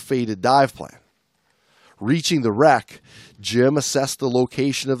Gary's ill-fated dive plan. Reaching the wreck, Jim assessed the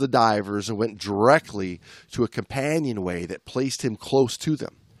location of the divers and went directly to a companionway that placed him close to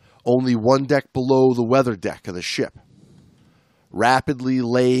them, only one deck below the weather deck of the ship. Rapidly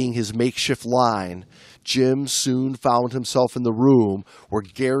laying his makeshift line, Jim soon found himself in the room where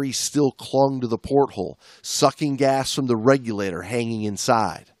Gary still clung to the porthole, sucking gas from the regulator hanging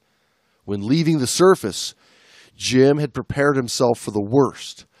inside. When leaving the surface, Jim had prepared himself for the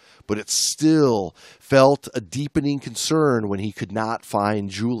worst, but it still felt a deepening concern when he could not find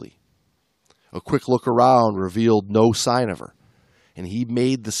Julie. A quick look around revealed no sign of her, and he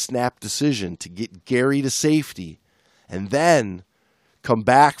made the snap decision to get Gary to safety and then come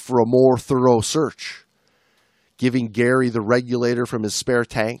back for a more thorough search. Giving Gary the regulator from his spare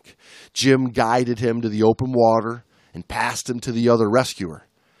tank, Jim guided him to the open water and passed him to the other rescuer.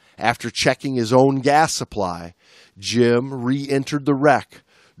 After checking his own gas supply, Jim re-entered the wreck,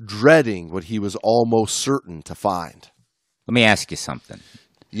 dreading what he was almost certain to find. Let me ask you something.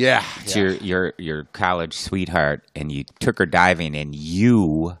 Yeah. It's your college sweetheart, and you took her diving, and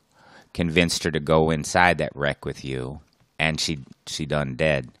you convinced her to go inside that wreck with you, and she done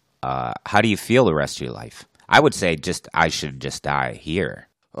dead. How do you feel the rest of your life? I would say I should just die here.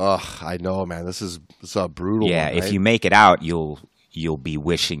 I know, man. This is a brutal one, right? If you make it out, you'll be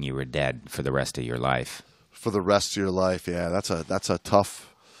wishing you were dead for the rest of your life. For the rest of your life, yeah. That's a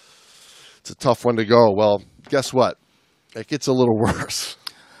tough one to go. Well, guess what? It gets a little worse.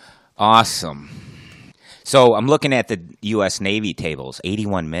 Awesome. So I'm looking at the U.S. Navy tables,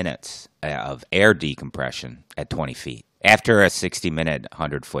 81 minutes of air decompression at 20 feet after a 60-minute,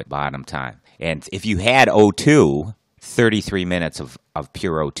 100-foot bottom time. And if you had O2, 33 minutes of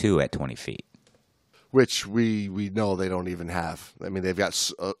pure O2 at 20 feet. Which we know they don't even have. They've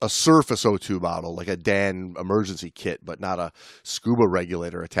got a surface O2 bottle, like a Dan emergency kit, but not a scuba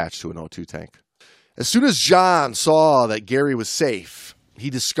regulator attached to an O2 tank. As soon as John saw that Gary was safe, he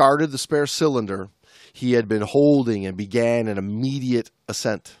discarded the spare cylinder he had been holding and began an immediate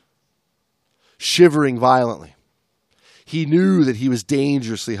ascent. shivering violently. He knew that he was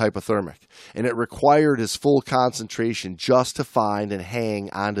dangerously hypothermic, and it required his full concentration just to find and hang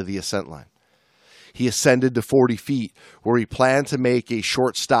onto the ascent line. He ascended to 40 feet, where he planned to make a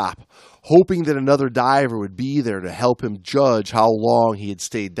short stop, hoping that another diver would be there to help him judge how long he had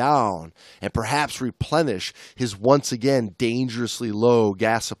stayed down and perhaps replenish his once again dangerously low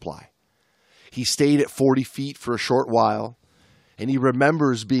gas supply. He stayed at 40 feet for a short while, and he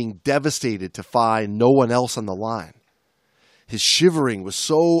remembers being devastated to find no one else on the line. His shivering was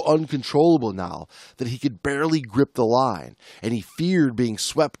so uncontrollable now that he could barely grip the line, and he feared being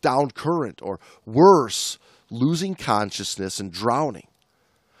swept down current, or worse, losing consciousness and drowning.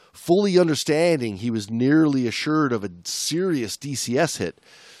 Fully understanding he was nearly assured of a serious DCS hit,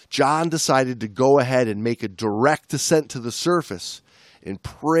 John decided to go ahead and make a direct descent to the surface and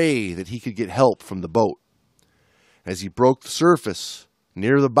pray that he could get help from the boat. As he broke the surface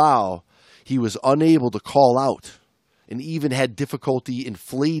near the bow, he was unable to call out, and even had difficulty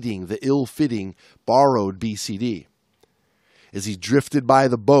inflating the ill-fitting borrowed BCD. As he drifted by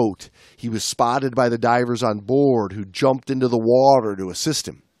the boat, he was spotted by the divers on board, who jumped into the water to assist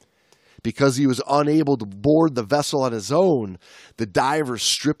him. Because he was unable to board the vessel on his own, the divers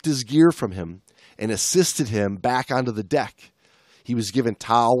stripped his gear from him and assisted him back onto the deck. He was given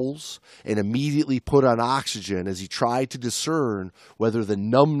towels and immediately put on oxygen as he tried to discern whether the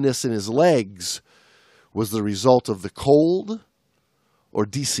numbness in his legs was the result of the cold or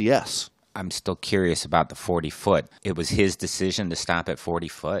DCS. I'm still curious about the 40 foot. It was his decision to stop at 40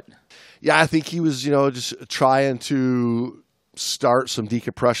 foot? Yeah, I think he was, just trying to start some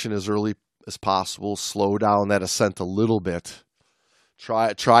decompression as early as possible, slow down that ascent a little bit,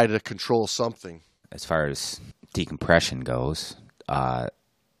 try to control something. As far as decompression goes,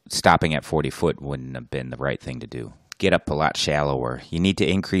 stopping at 40 foot wouldn't have been the right thing to do. Get up a lot shallower. You need to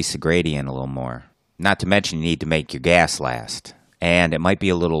increase the gradient a little more. Not to mention you need to make your gas last. And it might be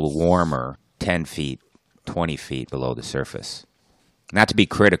a little warmer 10 feet, 20 feet below the surface. Not to be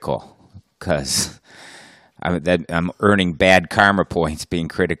critical, because I'm earning bad karma points being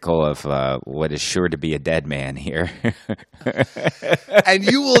critical of what is sure to be a dead man here. And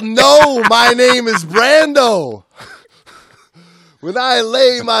you will know my name is Brando when I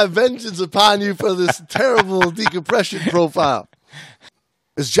lay my vengeance upon you for this terrible decompression profile.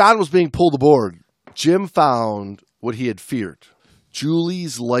 As John was being pulled aboard, Jim found what he had feared.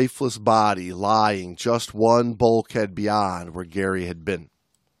 Julie's lifeless body lying just one bulkhead beyond where Gary had been.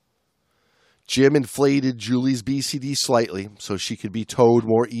 Jim inflated Julie's BCD slightly so she could be towed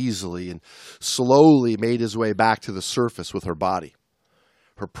more easily and slowly made his way back to the surface with her body.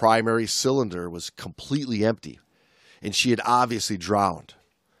 Her primary cylinder was completely empty, and she had obviously drowned.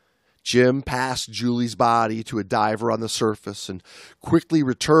 Jim passed Julie's body to a diver on the surface and quickly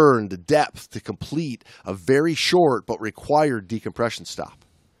returned to depth to complete a very short but required decompression stop.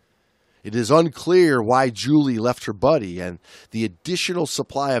 It is unclear why Julie left her buddy and the additional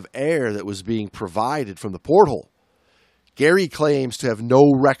supply of air that was being provided from the porthole. Gary claims to have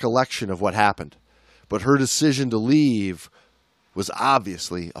no recollection of what happened, but her decision to leave was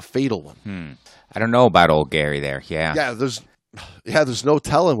obviously a fatal one. I don't know about old Gary there, yeah. There's no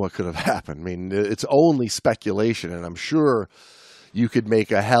telling what could have happened. I mean, it's only speculation, and I'm sure you could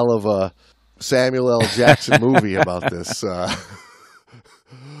make a hell of a Samuel L. Jackson movie about this,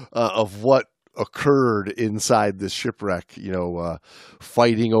 of what occurred inside this shipwreck,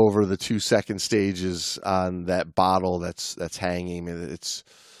 fighting over the 2 second stages on that bottle that's hanging. There's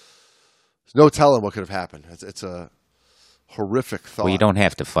no telling what could have happened. It's a horrific thought. Well, you don't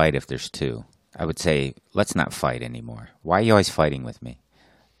have to fight if there's two. I would say, let's not fight anymore. Why are you always fighting with me?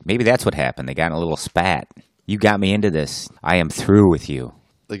 Maybe that's what happened. They got in a little spat. You got me into this. I am through with you.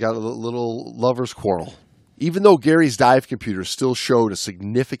 They got a little lover's quarrel. Even though Gary's dive computer still showed a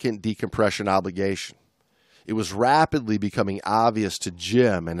significant decompression obligation, it was rapidly becoming obvious to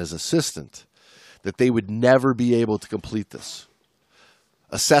Jim and his assistant that they would never be able to complete this.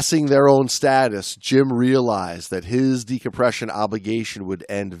 Assessing their own status, Jim realized that his decompression obligation would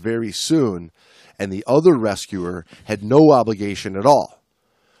end very soon, and the other rescuer had no obligation at all.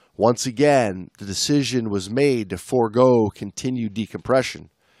 Once again, the decision was made to forego continued decompression,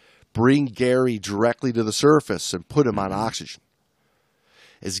 bring Gary directly to the surface, and put him on oxygen.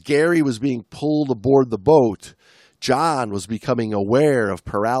 As Gary was being pulled aboard the boat, John was becoming aware of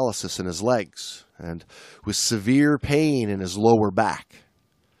paralysis in his legs and with severe pain in his lower back.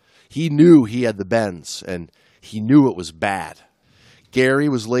 He knew he had the bends, and he knew it was bad. Gary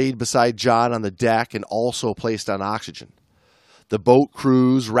was laid beside John on the deck and also placed on oxygen. The boat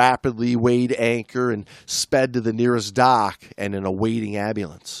crews rapidly weighed anchor and sped to the nearest dock and an awaiting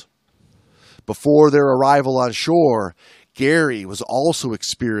ambulance. Before their arrival on shore, Gary was also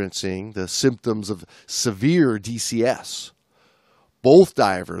experiencing the symptoms of severe DCS. Both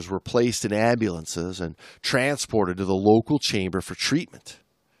divers were placed in ambulances and transported to the local chamber for treatment.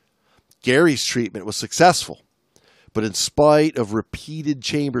 Gary's treatment was successful, but in spite of repeated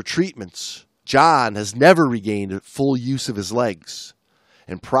chamber treatments, John has never regained full use of his legs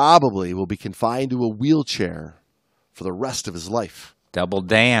and probably will be confined to a wheelchair for the rest of his life. Double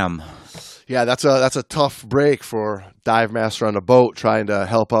damn. Yeah, that's a tough break for dive master on a boat trying to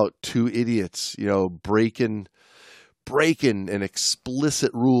help out two idiots, breaking an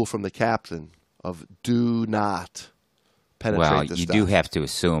explicit rule from the captain of do not penetrate this you dive. do have to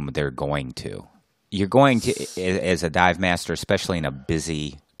assume they're going to. You're going to, as a dive master, especially in a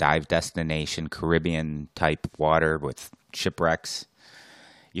busy dive destination, Caribbean-type water with shipwrecks,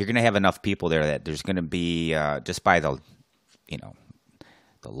 you're going to have enough people there that there's going to be, just by the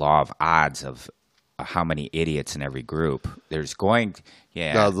law of odds of how many idiots in every group, there's going to,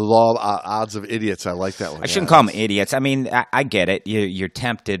 No, the law of odds of idiots, I like that one. I shouldn't call them idiots. I mean, I get it. You're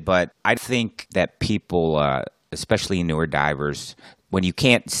tempted, but I think that people, especially newer divers, when you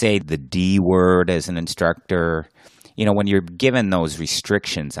can't say the D word as an instructor, when you're given those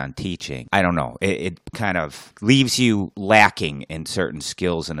restrictions on teaching, I don't know, it kind of leaves you lacking in certain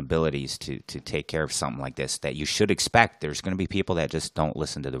skills and abilities to take care of something like this that you should expect. There's going to be people that just don't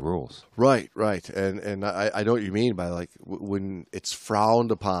listen to the rules. Right. And I know what you mean by when it's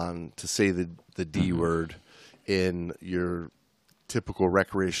frowned upon to say the D word in your typical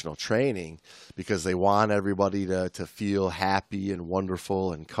recreational training because they want everybody to feel happy and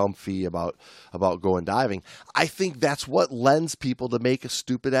wonderful and comfy about going diving. I think that's what lends people to make a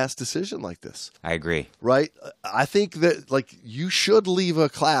stupid ass decision like this. I agree. Right? I think that you should leave a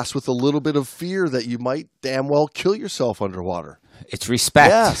class with a little bit of fear that you might damn well kill yourself underwater. It's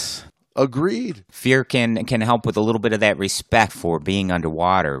respect. Yes. Agreed. Fear can help with a little bit of that respect for being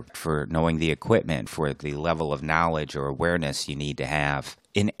underwater, for knowing the equipment, for the level of knowledge or awareness you need to have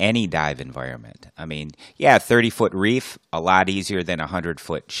in any dive environment. I mean, 30-foot reef, a lot easier than a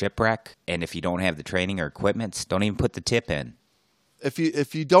 100-foot shipwreck. And if you don't have the training or equipment, don't even put the tip in. If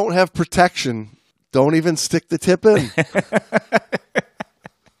you don't have protection, don't even stick the tip in.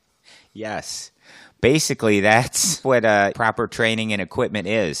 Yes. Basically, that's what proper training and equipment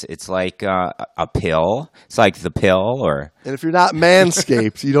is. It's like a pill. It's like the pill, And if you're not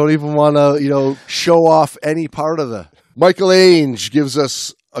Manscaped, you don't even want to, show off any part of the. Michael Ainge gives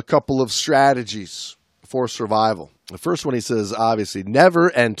us a couple of strategies for survival. The first one, he says, obviously, never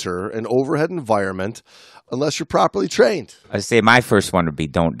enter an overhead environment unless you're properly trained. I'd say my first one would be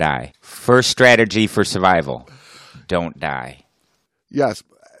don't die. First strategy for survival, don't die. Yes.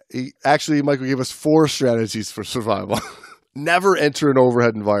 Michael gave us 4 strategies for survival. Never enter an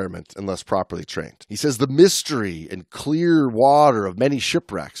overhead environment unless properly trained. He says the mystery and clear water of many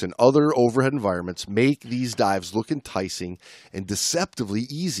shipwrecks and other overhead environments make these dives look enticing and deceptively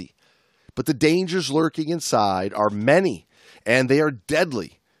easy. But the dangers lurking inside are many, and they are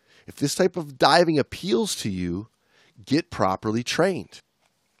deadly. If this type of diving appeals to you, get properly trained.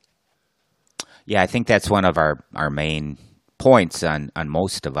 Yeah, I think that's one of our main points on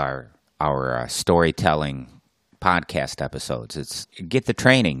most of our storytelling podcast episodes. It's get the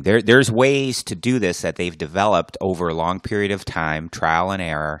training. There's ways to do this that they've developed over a long period of time, trial and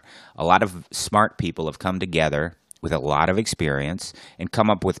error. A lot of smart people have come together with a lot of experience and come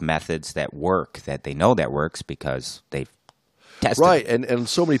up with methods that work, that they know that works because they've tested. Right, and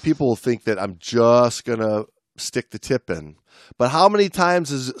so many people think that I'm just going to stick the tip in. But how many times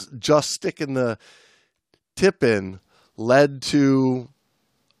is just sticking the tip in led to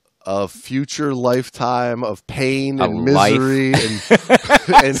a future lifetime of pain and misery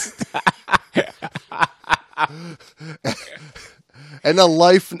and a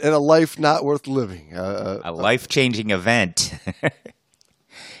life not worth living. A life-changing event.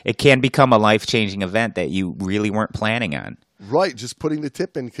 It can become a life-changing event that you really weren't planning on. Right, just putting the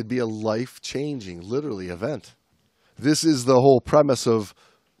tip in could be a life-changing, literally, event. This is the whole premise of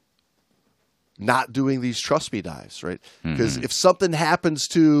not doing these trust me dives, right? Because if something happens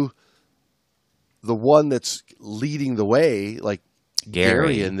to the one that's leading the way, like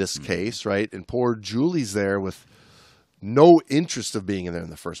Gary in this case, right? And poor Julie's there with no interest of being in there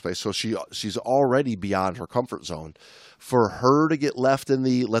in the first place. So she's already beyond her comfort zone. For her to get left in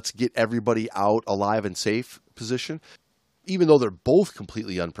the let's get everybody out alive and safe position, even though they're both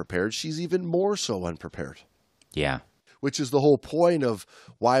completely unprepared, she's even more so unprepared. Yeah. which is the whole point of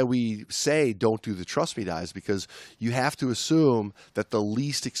why we say don't do the trust me dives, because you have to assume that the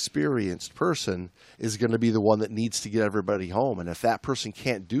least experienced person is going to be the one that needs to get everybody home. And if that person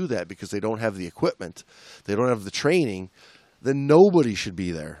can't do that because they don't have the equipment, they don't have the training, then nobody should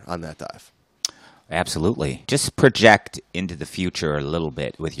be there on that dive. Absolutely. Just project into the future a little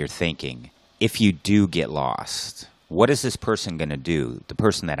bit with your thinking. If you do get lost, what is this person going to do, the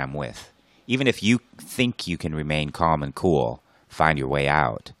person that I'm with? Even if you think you can remain calm and cool, find your way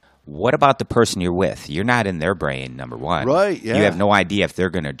out. What about the person you're with? You're not in their brain, number one. Right, yeah. You have no idea if they're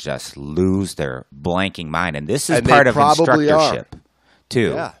going to just lose their blanking mind. And this is part of instructorship,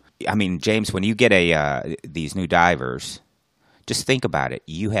 too. Yeah. I mean, James, when you get these new divers, just think about it.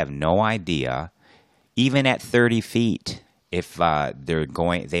 You have no idea, even at 30 feet, if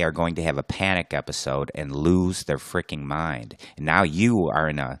they are going to have a panic episode and lose their freaking mind. And now you are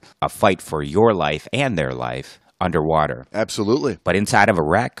in a fight for your life and their life underwater. Absolutely. But inside of a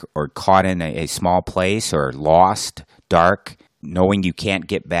wreck or caught in a small place or lost, dark, knowing you can't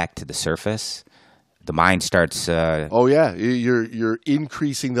get back to the surface, the mind starts... oh, yeah. You're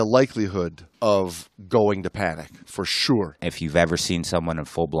increasing the likelihood of going to panic, for sure. If you've ever seen someone in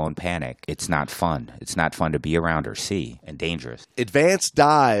full-blown panic, it's not fun. It's not fun to be around or see, and dangerous. Advanced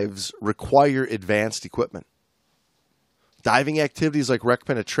dives require advanced equipment. Diving activities like wreck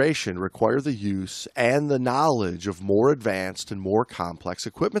penetration require the use and the knowledge of more advanced and more complex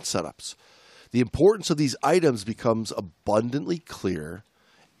equipment setups. The importance of these items becomes abundantly clear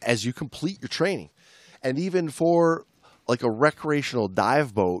as you complete your training. And even for like a recreational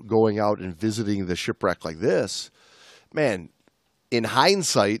dive boat going out and visiting the shipwreck like this, man, in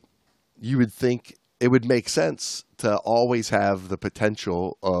hindsight, you would think it would make sense to always have the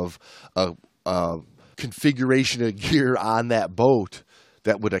potential of a configuration of gear on that boat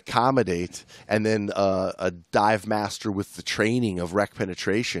that would accommodate, and then a dive master with the training of wreck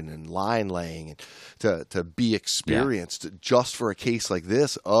penetration and line laying to be experienced just for a case like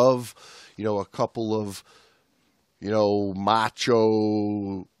this of, a couple of,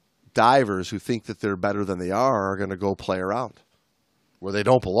 macho divers who think that they're better than they are going to go play around where they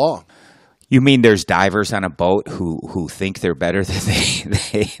don't belong. You mean there's divers on a boat who think they're better than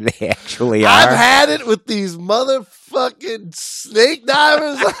they actually are? I've had it with these motherfucking snake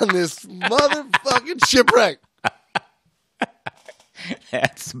divers on this motherfucking shipwreck.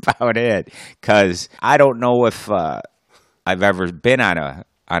 That's about it. Because I don't know if I've ever been on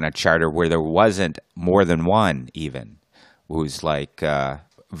a charter where there wasn't more than one even who's like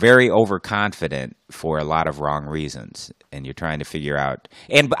very overconfident for a lot of wrong reasons, and you're trying to figure out.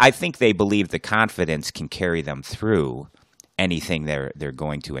 And I think they believe the confidence can carry them through anything they're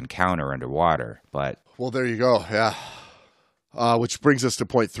going to encounter underwater. But well, there you go. Yeah. Which brings us to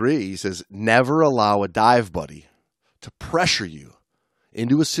point 3. He says, never allow a dive buddy to pressure you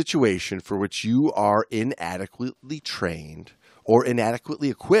into a situation for which you are inadequately trained or inadequately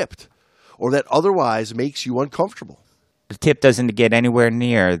equipped, or that otherwise makes you uncomfortable. The tip doesn't get anywhere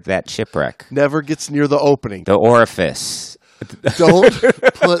near that shipwreck. Never gets near the opening. The orifice. Don't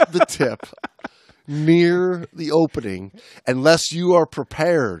put the tip near the opening unless you are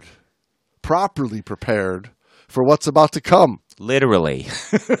prepared, properly prepared for what's about to come. Literally.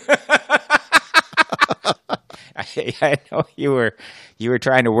 I know you were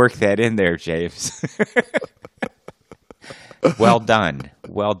trying to work that in there, James. Well done,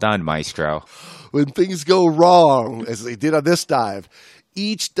 maestro. When things go wrong, as they did on this dive,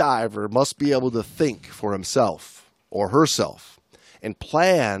 each diver must be able to think for himself or herself and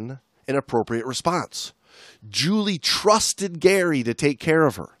plan an appropriate response. Julie trusted Gary to take care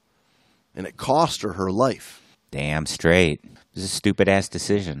of her, and it cost her life. Damn straight. It was a stupid-ass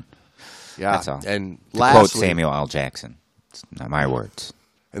decision. Yeah. That's all. And to lastly, quote Samuel L. Jackson. It's not my words.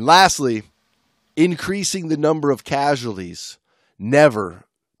 And lastly, increasing the number of casualties never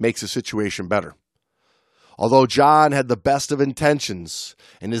makes a situation better. Although John had the best of intentions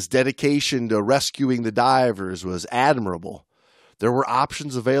and his dedication to rescuing the divers was admirable, there were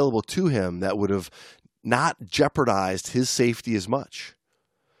options available to him that would have not jeopardized his safety as much.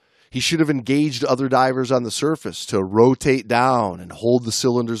 He should have engaged other divers on the surface to rotate down and hold the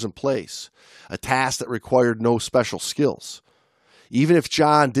cylinders in place, a task that required no special skills. Even if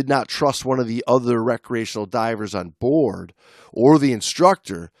John did not trust one of the other recreational divers on board or the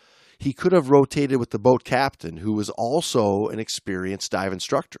instructor, he could have rotated with the boat captain, who was also an experienced dive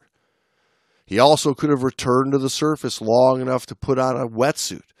instructor. He also could have returned to the surface long enough to put on a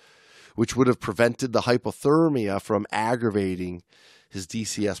wetsuit, which would have prevented the hypothermia from aggravating his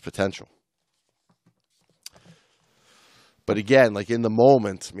DCS potential. But again, like in the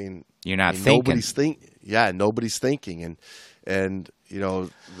moment, I mean, You're not And thinking. nobody's thinking. And you know,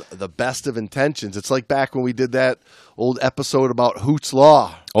 the best of intentions. It's like back when we did that old episode about Hoot's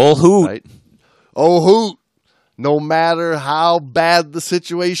Law. Old Hoot. Right? Oh, Hoot. No matter how bad the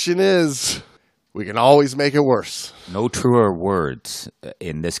situation is, we can always make it worse. No truer words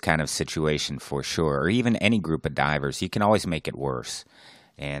in this kind of situation for sure, or even any group of divers. You can always make it worse.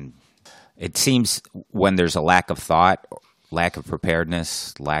 And it seems when there's a lack of thought, lack of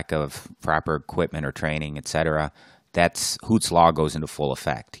preparedness, lack of proper equipment or training, etc., that's Hoot's Law goes into full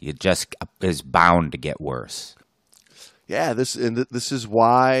effect. It just is bound to get worse. Yeah, this is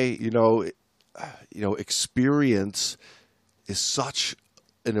why, experience is such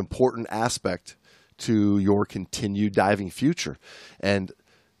an important aspect to your continued diving future. And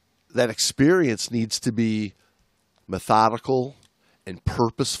that experience needs to be methodical and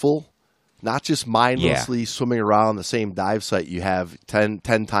purposeful, not just mindlessly swimming around the same dive site you have 10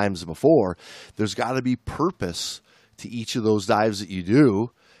 times before. There's got to be purpose to each of those dives that you do,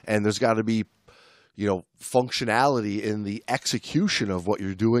 and there's got to be, functionality in the execution of what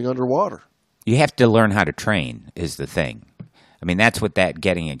you're doing underwater. You have to learn how to train is the thing. I mean, that's what that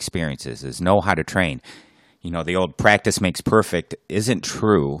getting experience is know how to train. The old practice makes perfect isn't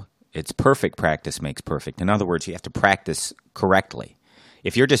true. It's perfect practice makes perfect. In other words, you have to practice correctly.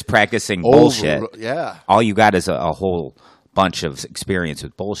 If you're just practicing bullshit, all you got is a whole bunch of experience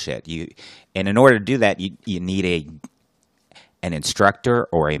with bullshit. And in order to do that, you need an instructor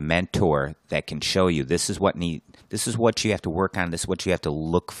or a mentor that can show you this is what you have to work on, this is what you have to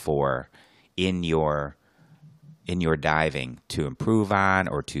look for in your diving to improve on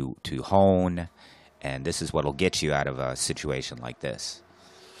or to hone, and this is what will get you out of a situation like this.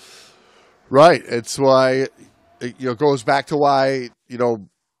 Right. It's why it goes back to why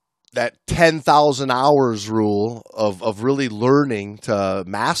that 10,000 hours rule of really learning to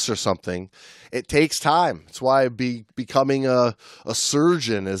master something, it takes time. It's why becoming a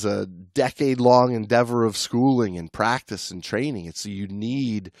surgeon is a decade-long endeavor of schooling and practice and training. You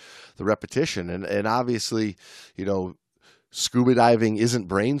need the repetition. And obviously, scuba diving isn't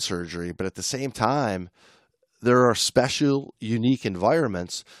brain surgery, but at the same time, there are special, unique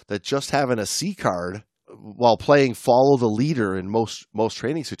environments that just having a C card while playing follow the leader in most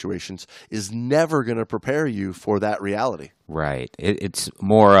training situations is never going to prepare you for that reality. Right. It's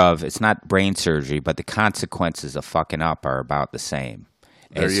more of, it's not brain surgery, but the consequences of fucking up are about the same.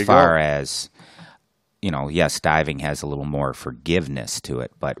 As far as, yes, diving has a little more forgiveness to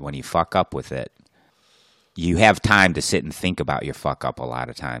it, but when you fuck up with it, you have time to sit and think about your fuck up a lot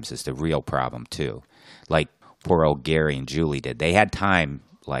of times is the real problem too. Like poor old Gary and Julie did. They had time.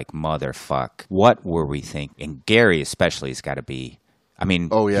 Like, motherfuck, what were we thinking? And Gary especially has got to be,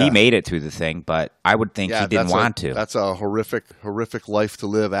 he made it through the thing, but I would think he didn't want to. That's a horrific life to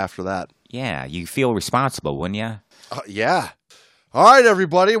live after that. Yeah, you feel responsible, wouldn't you? Yeah. All right,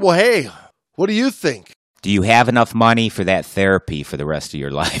 everybody. Well, hey, what do you think? Do you have enough money for that therapy for the rest of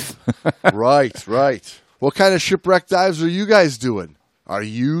your life? Right. What kind of shipwreck dives are you guys doing? Are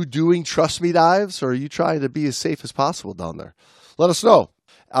you doing Trust Me dives, or are you trying to be as safe as possible down there? Let us know.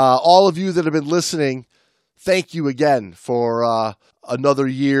 All of you that have been listening, thank you again for another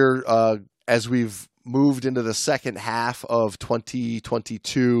year as we've moved into the second half of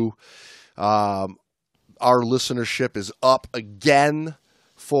 2022. Our listenership is up again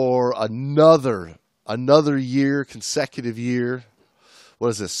for another year, consecutive year. What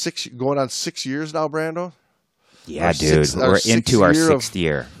is this? Going on 6 years now, Brando? Yeah, dude. We're into our sixth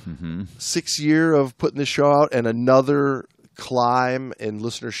year. Mm-hmm. 6th year of putting the show out, and another climb in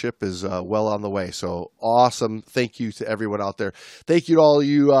listenership is well on the way. So awesome. Thank you to everyone out there. Thank you to all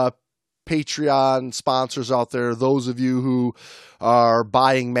you Patreon sponsors out there. Those of you who are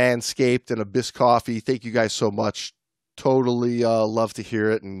buying Manscaped and Abyss Coffee, thank you guys so much. Totally love to hear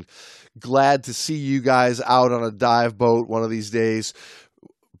it, and glad to see you guys out on a dive boat one of these days.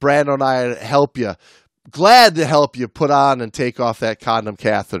 Brando and I help you. Glad to help you put on and take off that condom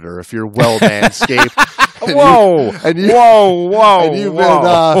catheter if you're well manscaped. Whoa! And you've been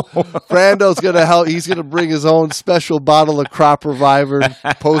Brando's gonna help. He's gonna bring his own special bottle of Crop Reviver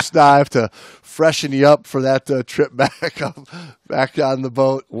post dive to freshen you up for that trip back on the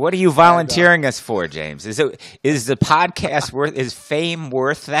boat. What are you volunteering us for, James? Is the podcast worth? Is fame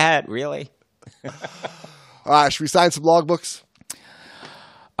worth that? Really? All right, should we sign some logbooks?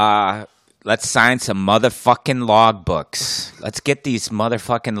 Let's sign some motherfucking logbooks. Let's get these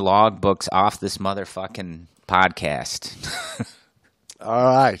motherfucking logbooks off this motherfucking podcast. All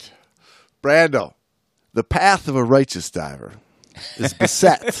right. Brando, the path of a righteous diver is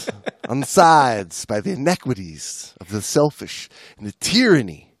beset on the sides by the inequities of the selfish and the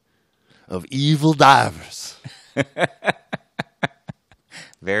tyranny of evil divers.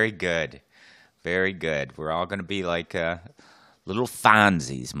 Very good. Very good. We're all going to be like little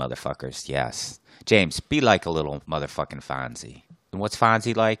Fonzies, motherfuckers. Yes. James, be like a little motherfucking Fonzie. And what's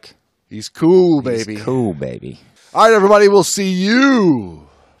Fonzie like? He's cool, baby. He's cool, baby. All right, everybody. We'll see you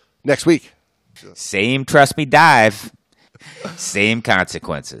next week. Same trust me dive. Same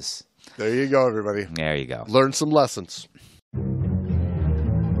consequences. There you go, everybody. There you go. Learn some lessons.